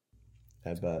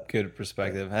 I bet. Good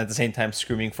perspective. At the same time,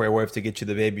 screaming for your wife to get you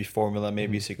the baby formula,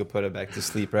 maybe so you could put it back to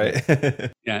sleep, right?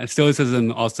 Yeah,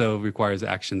 stoicism also requires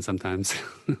action sometimes.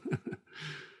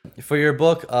 For your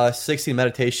book, 16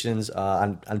 Meditations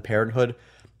on Parenthood,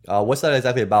 what's that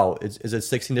exactly about? Is it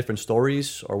 16 different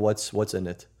stories, or what's in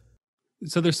it?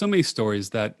 So there's so many stories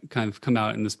that kind of come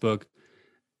out in this book.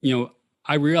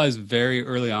 I realized very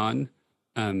early on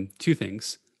two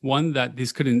things. One, that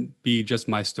these couldn't be just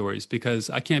my stories,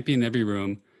 because I can't be in every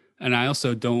room. And I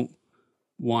also don't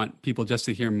want people just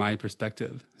to hear my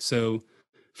perspective. So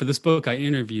for this book, I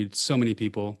interviewed so many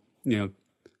people,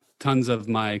 tons of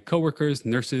my coworkers,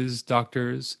 nurses,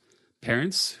 doctors,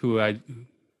 parents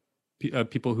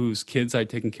people whose kids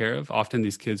I'd taken care of. Often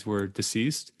these kids were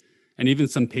deceased, and even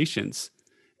some patients.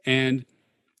 And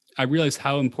I realized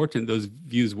how important those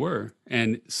views were.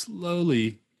 And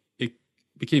slowly it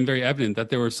became very evident that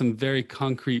there were some very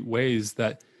concrete ways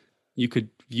that you could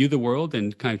view the world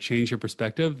and kind of change your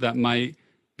perspective that might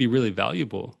be really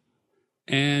valuable.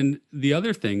 And the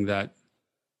other thing that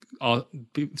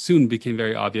soon became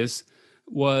very obvious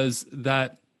was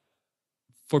that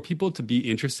for people to be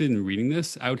interested in reading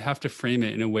this, I would have to frame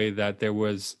it in a way that there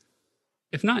was,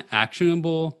 if not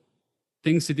actionable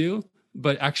things to do,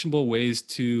 but actionable ways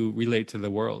to relate to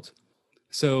the world.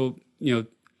 So,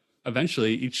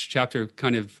 eventually each chapter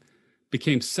kind of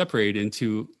became separated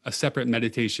into a separate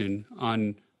meditation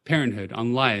on parenthood,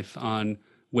 on life, on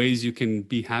ways you can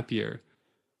be happier.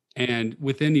 And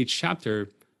within each chapter,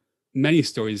 many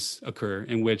stories occur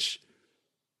in which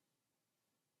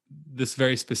this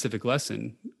very specific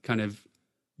lesson kind of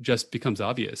just becomes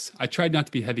obvious. I tried not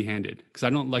to be heavy-handed, because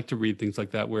I don't like to read things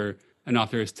like that where an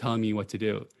author is telling me what to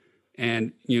do.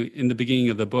 And in the beginning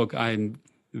of the book, I'm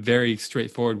very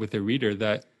straightforward with the reader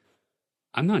that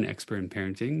I'm not an expert in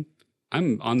parenting.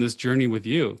 I'm on this journey with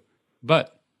you,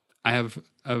 but I have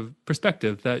a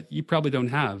perspective that you probably don't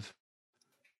have.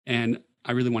 And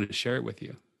I really wanted to share it with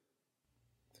you.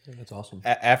 That's awesome.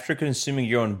 After consuming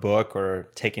your own book or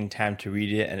taking time to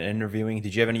read it and interviewing,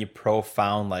 did you have any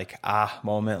profound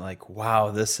moment, like, wow,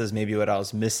 this is maybe what I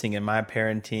was missing in my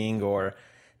parenting, or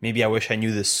maybe I wish I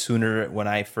knew this sooner when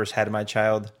I first had my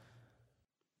child?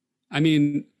 I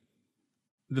mean,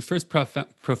 the first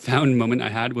profound moment I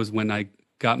had was when I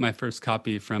got my first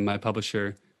copy from my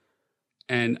publisher.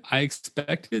 And I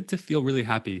expected to feel really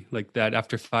happy, like that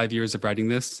after 5 years of writing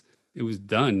this, it was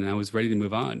done and I was ready to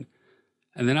move on.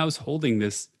 And then I was holding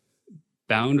this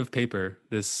bound of paper,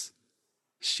 this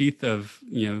sheath of,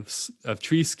 of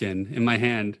tree skin in my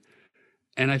hand.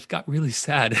 And I got really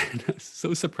sad. And I was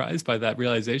so surprised by that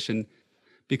realization,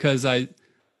 because I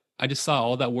just saw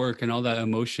all that work and all that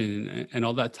emotion and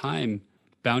all that time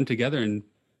bound together in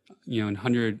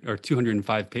 100 or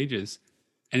 205 pages.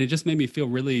 And it just made me feel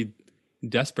really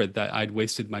desperate that I'd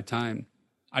wasted my time.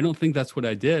 I don't think that's what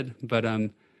I did, but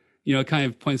it kind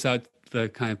of points out the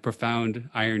kind of profound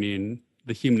irony in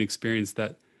the human experience,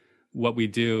 that what we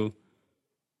do,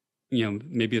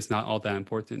 maybe it's not all that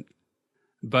important.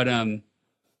 But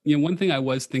one thing I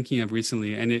was thinking of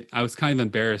recently, and I was kind of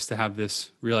embarrassed to have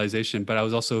this realization, but I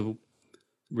was also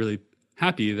really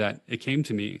happy that it came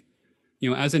to me.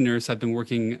 As a nurse, I've been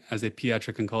working as a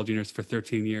pediatric oncology nurse for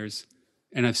 13 years,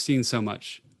 and I've seen so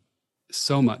much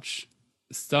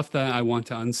stuff that I want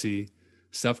to unsee,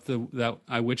 stuff that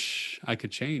I wish I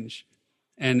could change.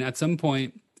 And at some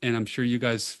point, and I'm sure you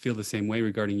guys feel the same way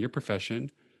regarding your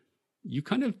profession, you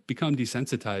kind of become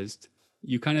desensitized.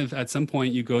 You kind of, at some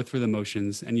point, you go through the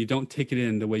motions and you don't take it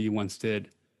in the way you once did.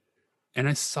 And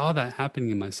I saw that happening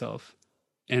in myself.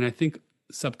 And I think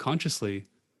subconsciously,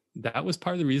 that was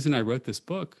part of the reason I wrote this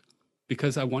book,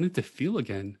 because I wanted to feel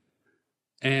again.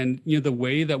 And, the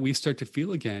way that we start to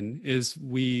feel again is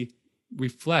we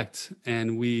reflect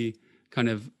and we kind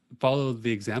of follow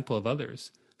the example of others.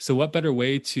 So what better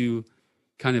way to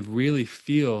kind of really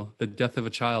feel the death of a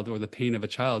child or the pain of a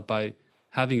child by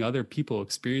having other people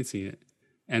experiencing it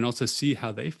and also see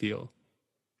how they feel?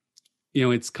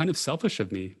 It's kind of selfish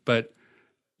of me, but,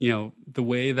 the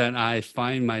way that I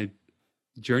find my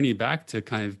journey back to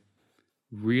kind of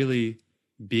really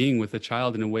being with a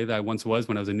child in a way that I once was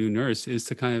when I was a new nurse is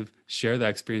to kind of share that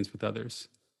experience with others.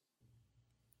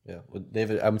 Yeah, well,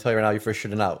 David, I'm telling you right now, you for sure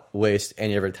do not waste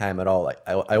any of your time at all.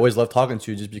 I always love talking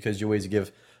to you, just because you always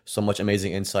give so much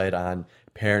amazing insight on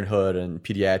parenthood and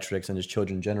pediatrics and just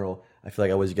children in general. I feel like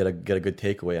I always get a good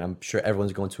takeaway, and I'm sure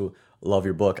everyone's going to love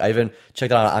your book. I even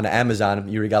checked it out on Amazon.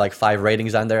 You already got like 5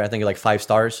 ratings on there. I think like 5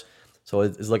 stars, so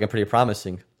it's looking pretty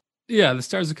promising. Yeah, the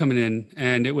stars are coming in,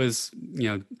 and it was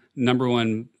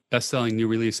 #1 best-selling new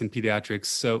release in pediatrics.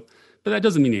 So, but that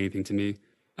doesn't mean anything to me.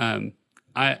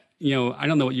 I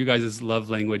don't know what you guys' love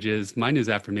language is. Mine is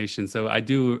affirmation. So I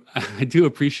do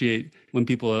appreciate when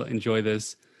people enjoy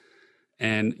this,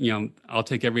 and I'll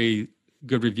take every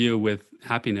good review with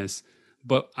happiness.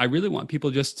 But I really want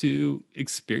people just to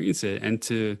experience it and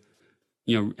to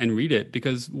and read it,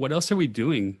 because what else are we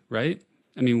doing, right?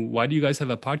 I mean, why do you guys have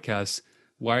a podcast?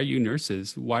 Why are you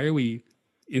nurses? Why are we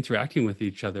interacting with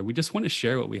each other? We just want to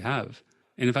share what we have.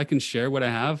 And if I can share what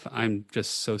I have, I'm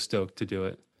just so stoked to do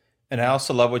it. And I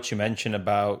also love what you mentioned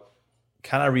about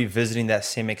kind of revisiting that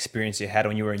same experience you had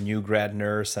when you were a new grad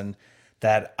nurse, and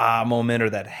that moment or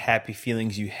that happy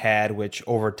feelings you had, which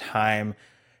over time,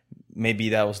 maybe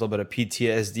that was a little bit of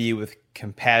PTSD with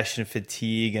compassion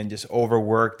fatigue and just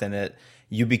overworked, and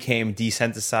you became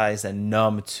desensitized and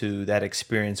numb to that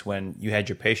experience when you had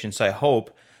your patients. So I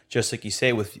hope, just like you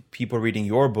say, with people reading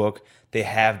your book, they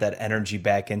have that energy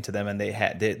back into them, and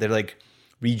they're like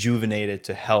rejuvenated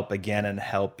to help again and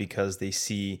help, because they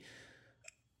see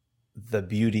the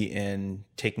beauty in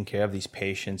taking care of these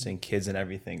patients and kids and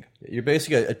everything. You're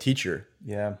basically a teacher.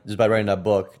 Yeah. Just by writing that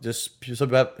book. Just so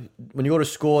about, when you go to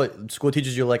school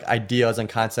teaches you like ideas and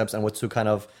concepts and what to kind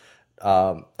of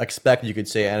expect, you could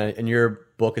say. And your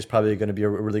book is probably going to be a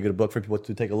really good book for people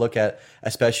to take a look at,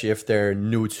 especially if they're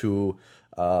new to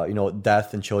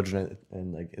death in children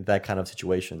and like that kind of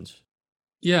situations.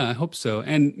 Yeah, I hope so.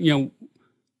 And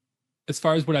as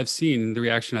far as what I've seen, the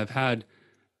reaction I've had,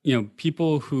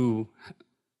 people who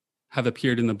have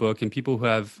appeared in the book and people who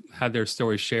have had their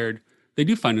stories shared, they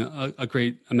do find a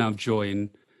great amount of joy in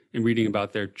reading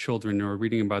about their children or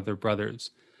reading about their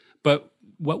brothers. But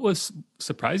what was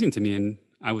surprising to me, and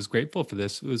I was grateful for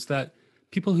this, was that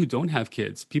people who don't have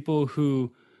kids, people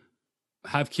who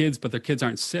have kids but their kids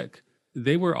aren't sick,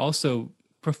 they were also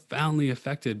profoundly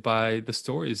affected by the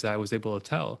stories that I was able to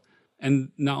tell.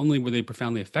 And not only were they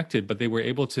profoundly affected, but they were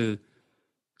able to,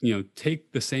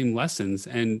 take the same lessons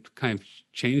and kind of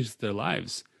change their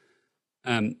lives.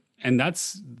 And And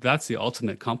that's the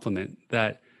ultimate compliment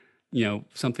that,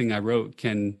 something I wrote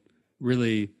can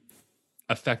really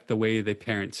affect the way they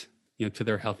parent, to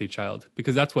their healthy child,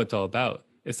 because that's what it's all about.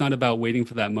 It's not about waiting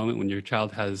for that moment when your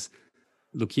child has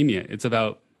leukemia. It's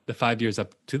about the 5 years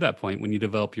up to that point when you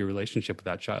develop your relationship with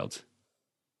that child.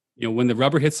 When the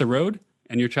rubber hits the road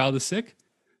and your child is sick,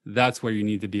 that's where you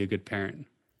need to be a good parent.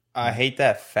 I hate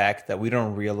that fact that we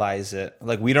don't realize it.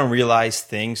 Like, we don't realize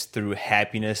things through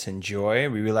happiness and joy.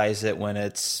 We realize it when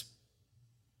it's,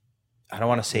 I don't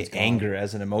want to say anger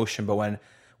as an emotion, but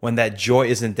when that joy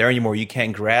isn't there anymore, you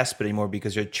can't grasp it anymore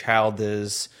because your child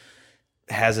has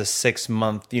a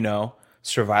 6-month,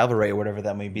 survival rate or whatever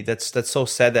that may be. That's so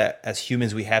sad that as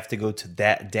humans we have to go to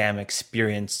that damn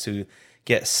experience to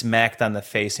get smacked on the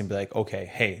face and be like, okay,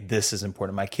 hey, this is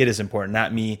important. My kid is important,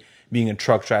 not me being a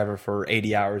truck driver for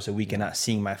 80 hours a week and not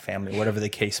seeing my family, whatever the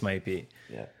case might be.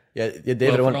 Yeah,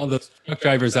 David. Well, for all those truck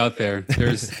drivers out there,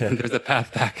 there's a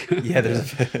path back.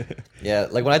 Yeah,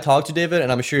 like when I talk to David, and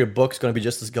I'm sure your book's going to be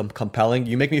just as compelling.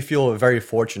 You make me feel very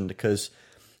fortunate because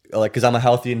I'm a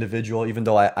healthy individual, even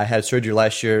though I had surgery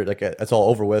last year. Like, it's all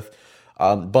over with.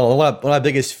 But one of my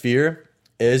biggest fear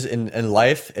is in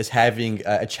life is having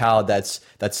a child that's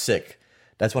sick.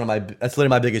 That's literally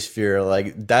my biggest fear.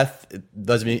 Like, death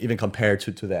doesn't even compare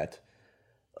to that.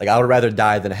 Like, I would rather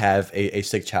die than have a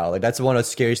sick child. Like, that's one of the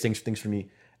scariest things for me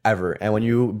ever. And when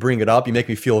you bring it up, you make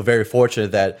me feel very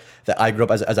fortunate that I grew up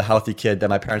as a healthy kid, that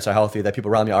my parents are healthy, that people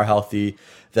around me are healthy,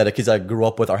 that the kids I grew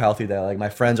up with are healthy, that like my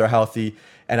friends are healthy.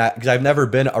 And because I've never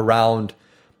been around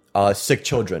sick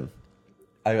children.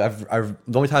 The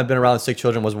only time I've been around sick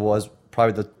children was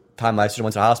probably the time my sister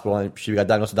went to the hospital and she got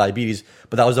diagnosed with diabetes.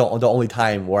 But that was the only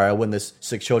time where I witnessed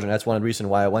sick children. That's one of the reasons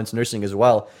why I went to nursing as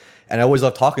well. And I always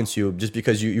love talking to you just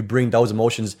because you bring those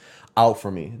emotions out for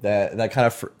me that I kind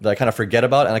of forget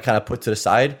about and I kind of put to the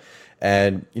side.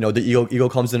 And the ego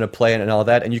comes into play and all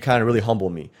that, and you kind of really humble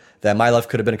me that my life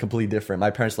could have been completely different.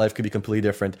 My parents' life could be completely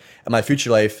different, and my future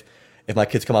life, if my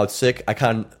kids come out sick, I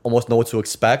kind of almost know what to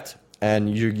expect.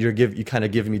 And you kind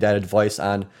of giving me that advice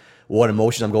on what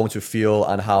emotions I'm going to feel,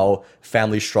 on how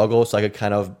families struggle, so I could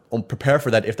kind of prepare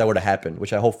for that if that were to happen,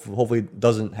 which I hopefully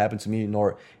doesn't happen to me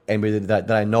nor anybody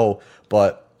that I know.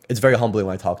 But it's very humbling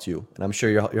when I talk to you, and I'm sure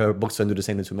your book's going to do the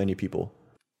same thing to many people.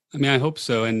 I mean, I hope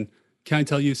so. And can I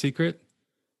tell you a secret?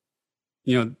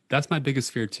 That's my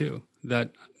biggest fear too,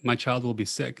 that my child will be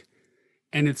sick.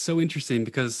 And it's so interesting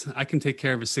because I can take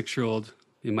care of a 6-year-old,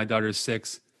 and my daughter is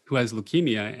 6, who has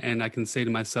leukemia, and I can say to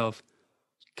myself,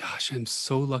 gosh, I'm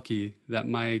so lucky that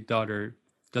my daughter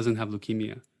doesn't have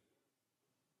leukemia.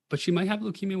 But she might have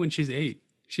leukemia when she's 8.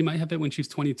 She might have it when she's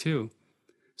 22.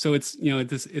 So it's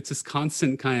this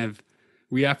constant kind of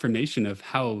reaffirmation of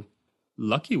how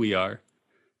lucky we are.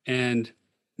 And,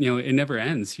 it never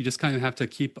ends. You just kind of have to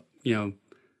keep,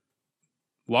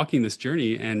 walking this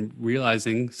journey and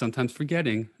realizing, sometimes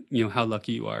forgetting, how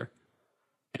lucky you are.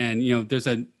 And, there's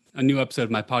a new episode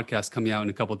of my podcast coming out in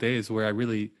a couple of days where I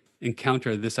really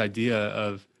encounter this idea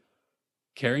of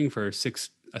caring for a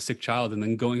sick child and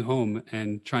then going home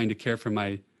and trying to care for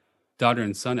my daughter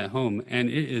and son at home. And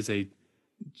it is a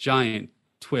giant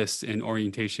twist in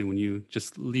orientation when you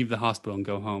just leave the hospital and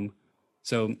go home.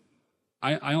 So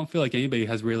I don't feel like anybody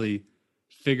has really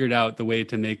figured out the way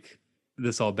to make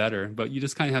this all better, but you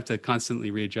just kind of have to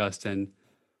constantly readjust and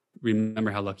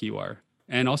remember how lucky you are.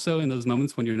 And also in those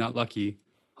moments when you're not lucky,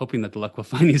 hoping that the luck will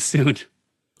find you soon.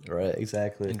 Right,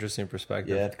 exactly. Interesting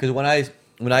perspective. Yeah, because when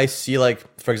I see,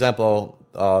 like, for example,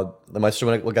 my sister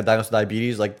when I got diagnosed with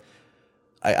diabetes, like,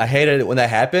 I hated it when that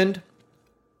happened.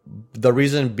 The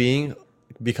reason being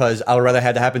because I would rather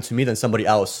have that happen to me than somebody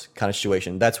else kind of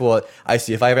situation. That's what I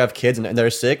see. If I ever have kids and they're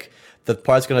sick, the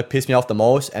part that's going to piss me off the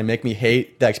most and make me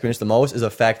hate that experience the most is the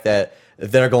fact that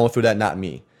they're going through that, not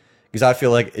me. Because I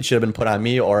feel like it should have been put on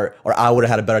me or I would have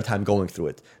had a better time going through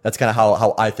it. That's kind of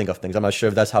how I think of things. I'm not sure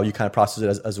if that's how you kind of process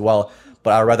it as well.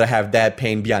 But I'd rather have that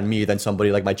pain be on me than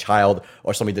somebody like my child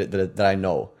or somebody that I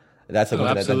know. That's something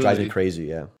that drives me crazy,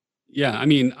 yeah. Yeah, I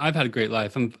mean, I've had a great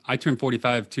life. I turned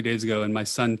 45 2 days ago, and my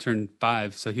son turned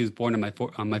 5, so he was born on my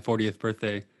 40th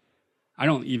birthday. I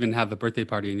don't even have a birthday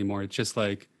party anymore. It's just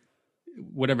like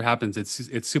whatever happens, it's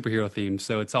superhero themed,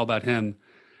 so it's all about him.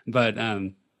 But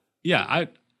yeah,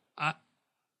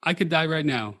 I could die right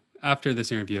now after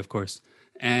this interview, of course,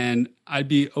 and I'd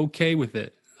be okay with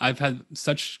it. I've had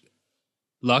such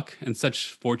luck and such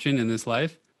fortune in this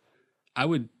life. I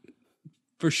would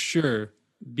for sure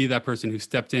be that person who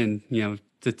stepped in,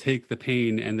 to take the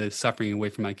pain and the suffering away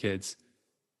from my kids.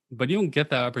 But you don't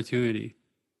get that opportunity.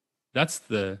 That's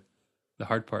the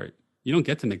hard part. You don't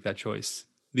get to make that choice.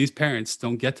 These parents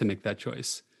don't get to make that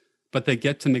choice but they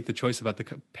get to make the choice about the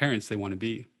parents they want to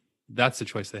be. That's the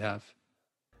choice they have.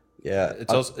 Yeah,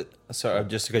 It's also, sorry,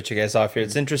 just to cut you guys off here.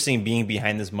 It's interesting being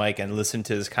behind this mic and listen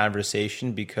to this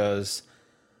conversation because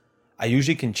I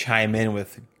usually can chime in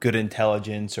with good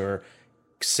intelligence or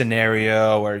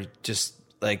scenario or just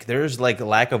like there's like a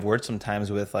lack of words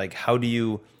sometimes with like how do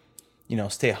you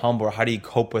stay humble or how do you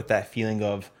cope with that feeling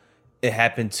of it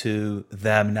happened to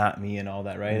them, not me, and all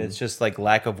that, right? It's just like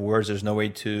lack of words. There's no way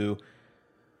to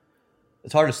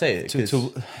it's hard to say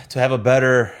to have a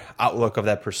better outlook of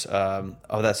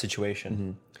that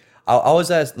situation. I was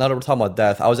asked, now that we're talking about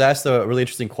death, I was asked a really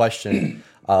interesting question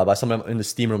by someone in the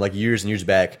steam room like years and years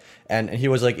back. And he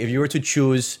was like, if you were to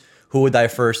choose who would die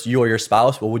first, you or your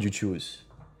spouse, what would you choose?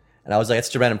 And I was like, it's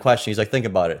just a random question. He's like, think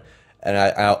about it. And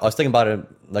I was thinking about it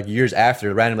like years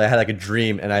after. Randomly, I had like a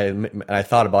dream and I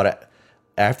thought about it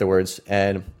afterwards.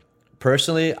 And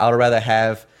personally, I would rather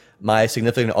have my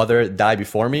significant other die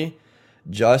before me.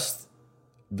 Just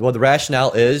what the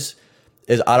rationale is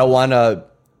I don't want to,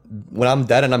 when I'm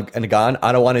dead and I'm gone,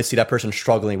 I don't want to see that person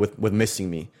struggling with missing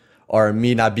me or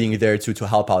me not being there to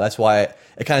help out. That's why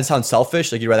it kind of sounds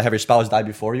selfish, like you'd rather have your spouse die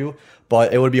before you,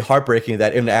 but it would be heartbreaking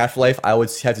that in the afterlife, I would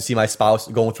have to see my spouse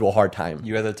going through a hard time.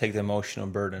 You rather take the emotional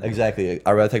burden. Exactly.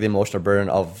 I'd rather take the emotional burden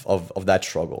of that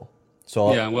struggle.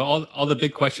 So Yeah, well, all the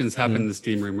big questions happen in the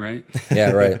steam room, right? yeah,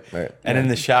 right. And in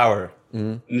the shower.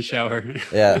 In the shower.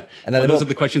 Yeah. And then Those are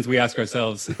the questions we ask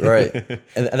ourselves. right.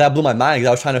 And that blew my mind because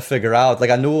I was trying to figure out, like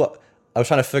I was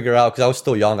trying to figure out, because I was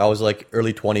still young. I was like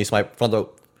early 20s.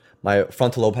 My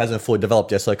frontal lobe hasn't fully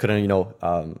developed yet, so I couldn't,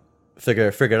 figure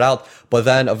it out. But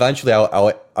then eventually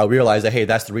I realized that, hey,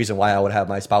 that's the reason why I would have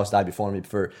my spouse die before me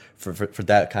for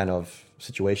that kind of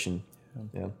situation.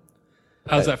 Yeah.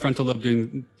 How's that frontal lobe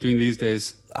doing these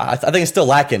days? I think it's still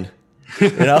lacking. You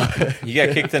You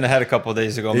got kicked in the head a couple of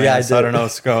days ago, man. Yeah, I so I did. don't know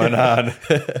what's going on.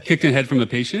 Kicked in the head from a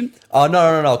patient? Oh,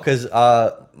 no. Because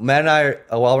Matt and I,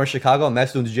 while we're in Chicago,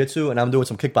 Matt's doing jiu-jitsu and I'm doing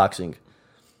some kickboxing.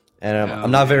 And I'm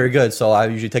not very good, so I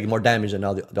usually take more damage than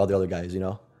all the other guys,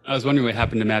 I was wondering what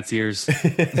happened to Matt's ears.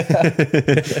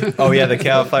 Oh yeah, the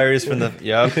Cal Fires from the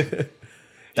Yeah,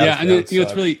 and it's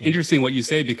really interesting what you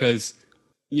say because,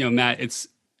 Matt, it's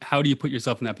how do you put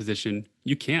yourself in that position?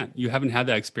 You can't. You haven't had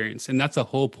that experience. And that's the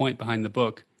whole point behind the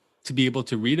book, to be able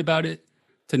to read about it,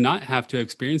 to not have to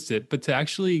experience it, but to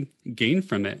actually gain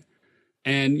from it.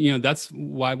 And, that's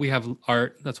why we have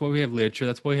art. That's why we have literature.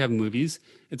 That's why we have movies.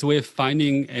 It's a way of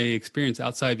finding a experience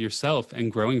outside of yourself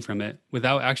and growing from it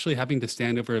without actually having to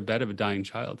stand over a bed of a dying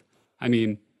child. I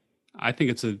mean, I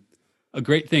think it's a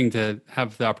great thing to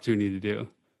have the opportunity to do,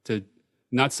 to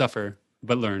not suffer,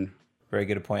 but learn. Very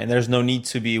good point. And there's no need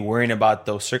to be worrying about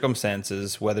those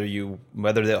circumstances, whether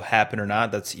they'll happen or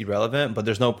not. That's irrelevant. But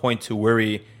there's no point to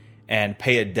worry and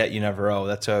pay a debt you never owe.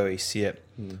 That's how I see it.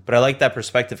 But I like that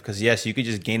perspective because yes, you could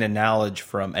just gain a knowledge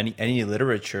from any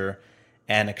literature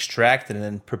and extract it and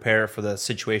then prepare for the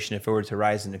situation if it were to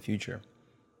rise in the future.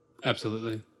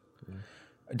 Absolutely.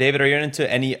 David, are you into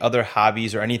any other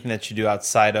hobbies or anything that you do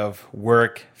outside of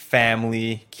work,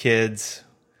 family, kids,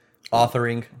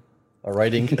 Authoring or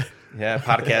writing. yeah,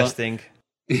 podcasting?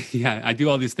 Yeah, I do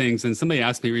all these things. And somebody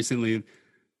asked me recently,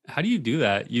 how do you do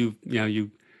that? You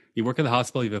work at the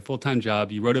hospital, you have a full-time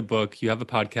job, you wrote a book, you have a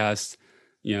podcast,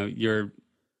 you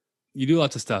do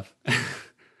lots of stuff.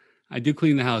 I do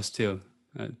clean the house too.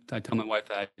 I tell my wife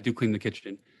that I do clean the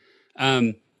kitchen.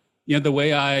 The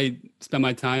way I spend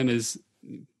my time is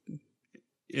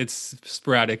it's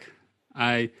sporadic.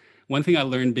 One thing I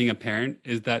learned being a parent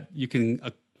is that you can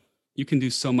do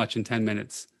so much in 10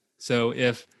 minutes. So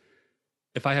if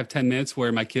I have 10 minutes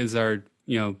where my kids are,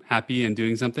 happy and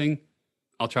doing something,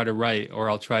 I'll try to write or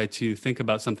I'll try to think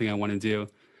about something I want to do.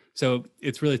 So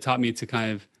it's really taught me to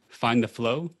kind of find the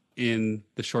flow in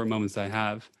the short moments I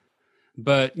have.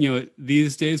 But,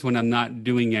 these days when I'm not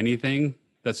doing anything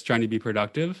that's trying to be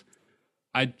productive,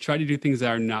 I try to do things that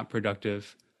are not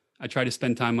productive. I try to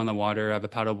spend time on the water. I have a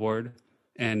paddleboard,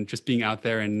 and just being out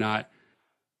there and not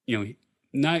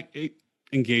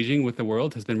engaging with the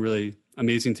world has been really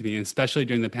amazing to me, and especially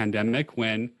during the pandemic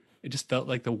when it just felt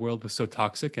like the world was so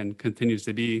toxic and continues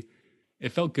to be.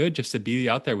 It felt good just to be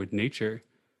out there with nature.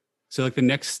 So like the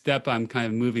next step I'm kind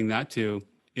of moving that to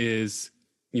is,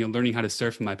 learning how to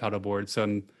surf in my paddleboard. So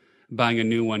I'm buying a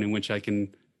new one in which I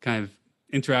can kind of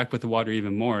interact with the water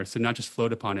even more. So not just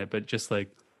float upon it, but just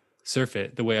like surf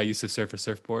it the way I used to surf a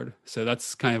surfboard. So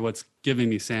that's kind of what's giving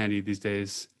me sanity these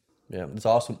days. Yeah, it's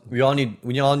awesome. We all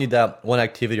need that one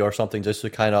activity or something just to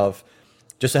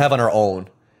have on our own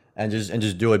and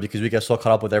just do it because we get so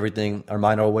caught up with everything. Our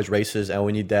mind always races and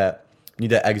we need that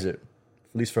exit,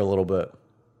 at least for a little bit.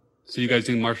 So you guys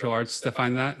doing martial arts to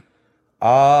find that?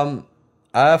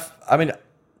 I mean,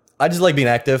 I just like being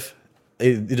active.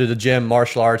 Either the gym,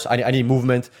 martial arts. I need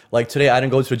movement. Like today, I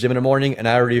didn't go to the gym in the morning, and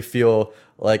I already feel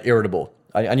like irritable.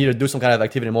 I need to do some kind of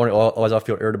activity in the morning, otherwise I'll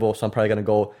feel irritable. So I'm probably gonna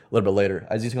go a little bit later.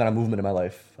 I just need some kind of movement in my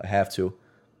life. I have to.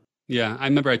 Yeah, I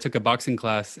remember I took a boxing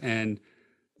class, and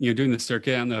doing the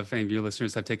circuit. I don't know if any of your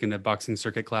listeners have taken a boxing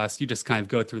circuit class. You just kind of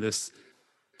go through this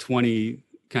 20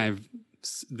 kind of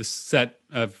this set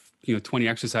of 20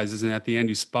 exercises, and at the end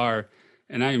you spar.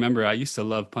 And I remember I used to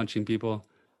love punching people,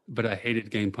 but I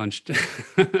hated getting punched.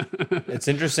 It's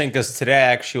interesting because today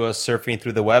I actually was surfing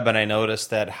through the web and I noticed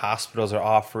that hospitals are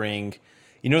offering,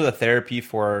 the therapy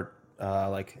for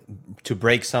like to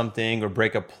break something or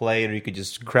break a plate, or you could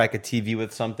just crack a TV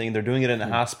with something. They're doing it in a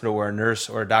hospital where a nurse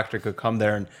or a doctor could come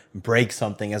there and break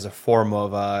something as a form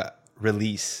of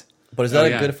release. But is that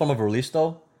a good form of release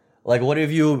though? Like, what if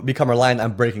you become reliant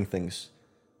on breaking things?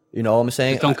 You know what I'm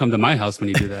saying? But don't come to my house when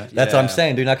you do that. That's what I'm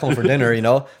saying. Do not come for dinner,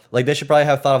 Like, they should probably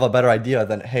have thought of a better idea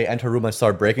than, hey, enter a room and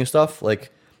start breaking stuff.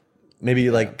 Like, maybe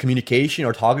like communication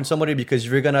or talking to somebody, because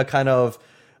if you're going to kind of,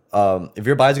 if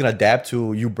your body's going to adapt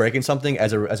to you breaking something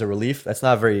as a relief, that's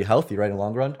not very healthy, right, in the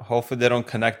long run? Hopefully they don't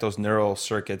connect those neural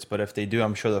circuits, but if they do,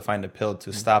 I'm sure they'll find a pill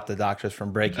to stop the doctors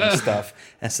from breaking stuff,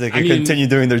 and so they can continue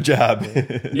doing their job.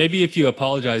 Maybe if you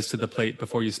apologize to the plate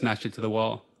before you smash it to the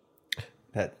wall.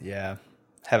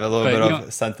 Have a little bit of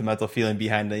a sentimental feeling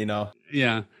behind it,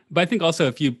 Yeah. But I think also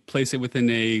if you place it within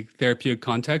a therapeutic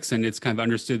context and it's kind of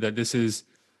understood that this is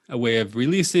a way of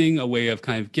releasing, a way of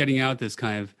kind of getting out this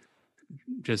kind of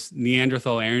just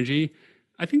Neanderthal energy,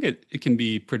 I think it can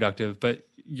be productive. But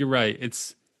you're right.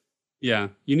 You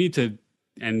need to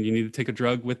take a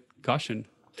drug with caution.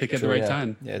 Take it at the right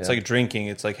time. Yeah, it's like drinking.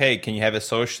 It's like, hey, can you have it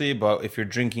socially? But if you're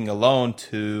drinking alone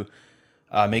to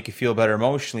make you feel better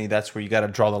emotionally, that's where you got to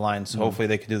draw the line. So hopefully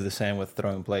they can do the same with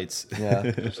throwing plates.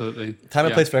 Yeah, absolutely. Time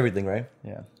and place for everything, right?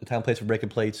 Yeah. The time and place for breaking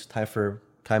plates. Time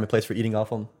and place for eating off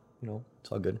them. It's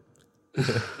all good.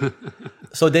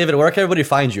 So, David, where can everybody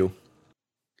find you?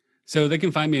 So they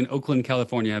can find me in Oakland,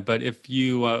 California. But if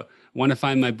you want to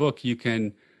find my book, you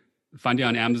can find it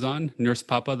on Amazon, Nurse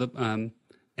Papa,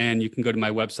 and you can go to my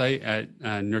website at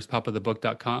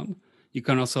nursepapathebook.com. You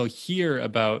can also hear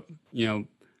about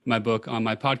my book on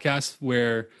my podcast,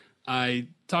 where I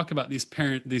talk about these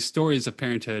stories of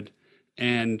parenthood,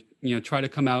 and try to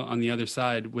come out on the other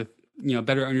side with a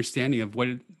better understanding of what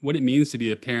it means to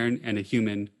be a parent and a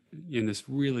human in this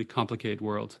really complicated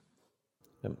world.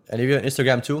 And you have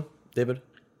Instagram too, David?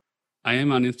 I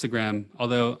am on Instagram,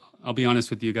 although I'll be honest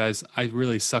with you guys, I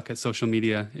really suck at social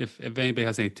media. If anybody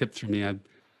has any tips for me,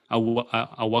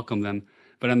 I'll welcome them.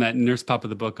 But I'm at Nurse Papa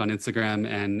the Book on Instagram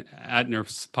and at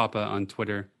Nurse Papa on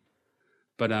Twitter.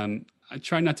 But I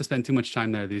try not to spend too much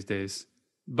time there these days.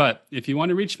 But if you want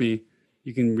to reach me,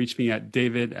 you can reach me at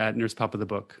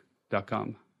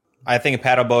david@nursepapathebook.com. I think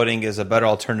paddle boating is a better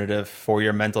alternative for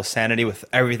your mental sanity with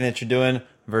everything that you're doing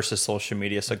versus social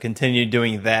media. So continue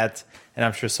doing that, and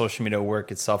I'm sure social media will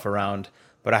work itself around.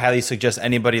 But I highly suggest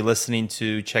anybody listening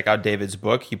to check out David's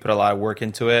book. He put a lot of work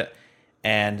into it.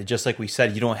 And just like we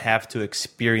said, you don't have to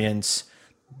experience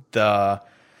the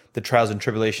trials and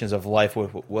tribulations of life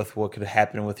with what could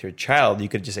happen with your child. You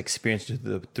could just experience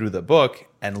it through the book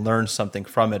and learn something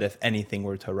from it if anything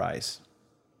were to arise.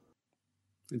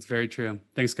 It's very true.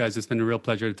 Thanks, guys. It's been a real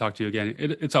pleasure to talk to you again.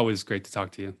 It's always great to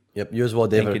talk to you. Yep, you as well,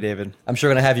 David. Thank you, David. I'm sure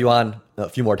we're going to have you on a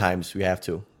few more times. We have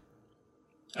to.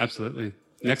 Absolutely.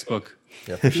 Next book.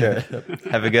 Yeah, for sure.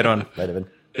 Have a good one. Bye, David.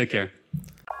 Take care.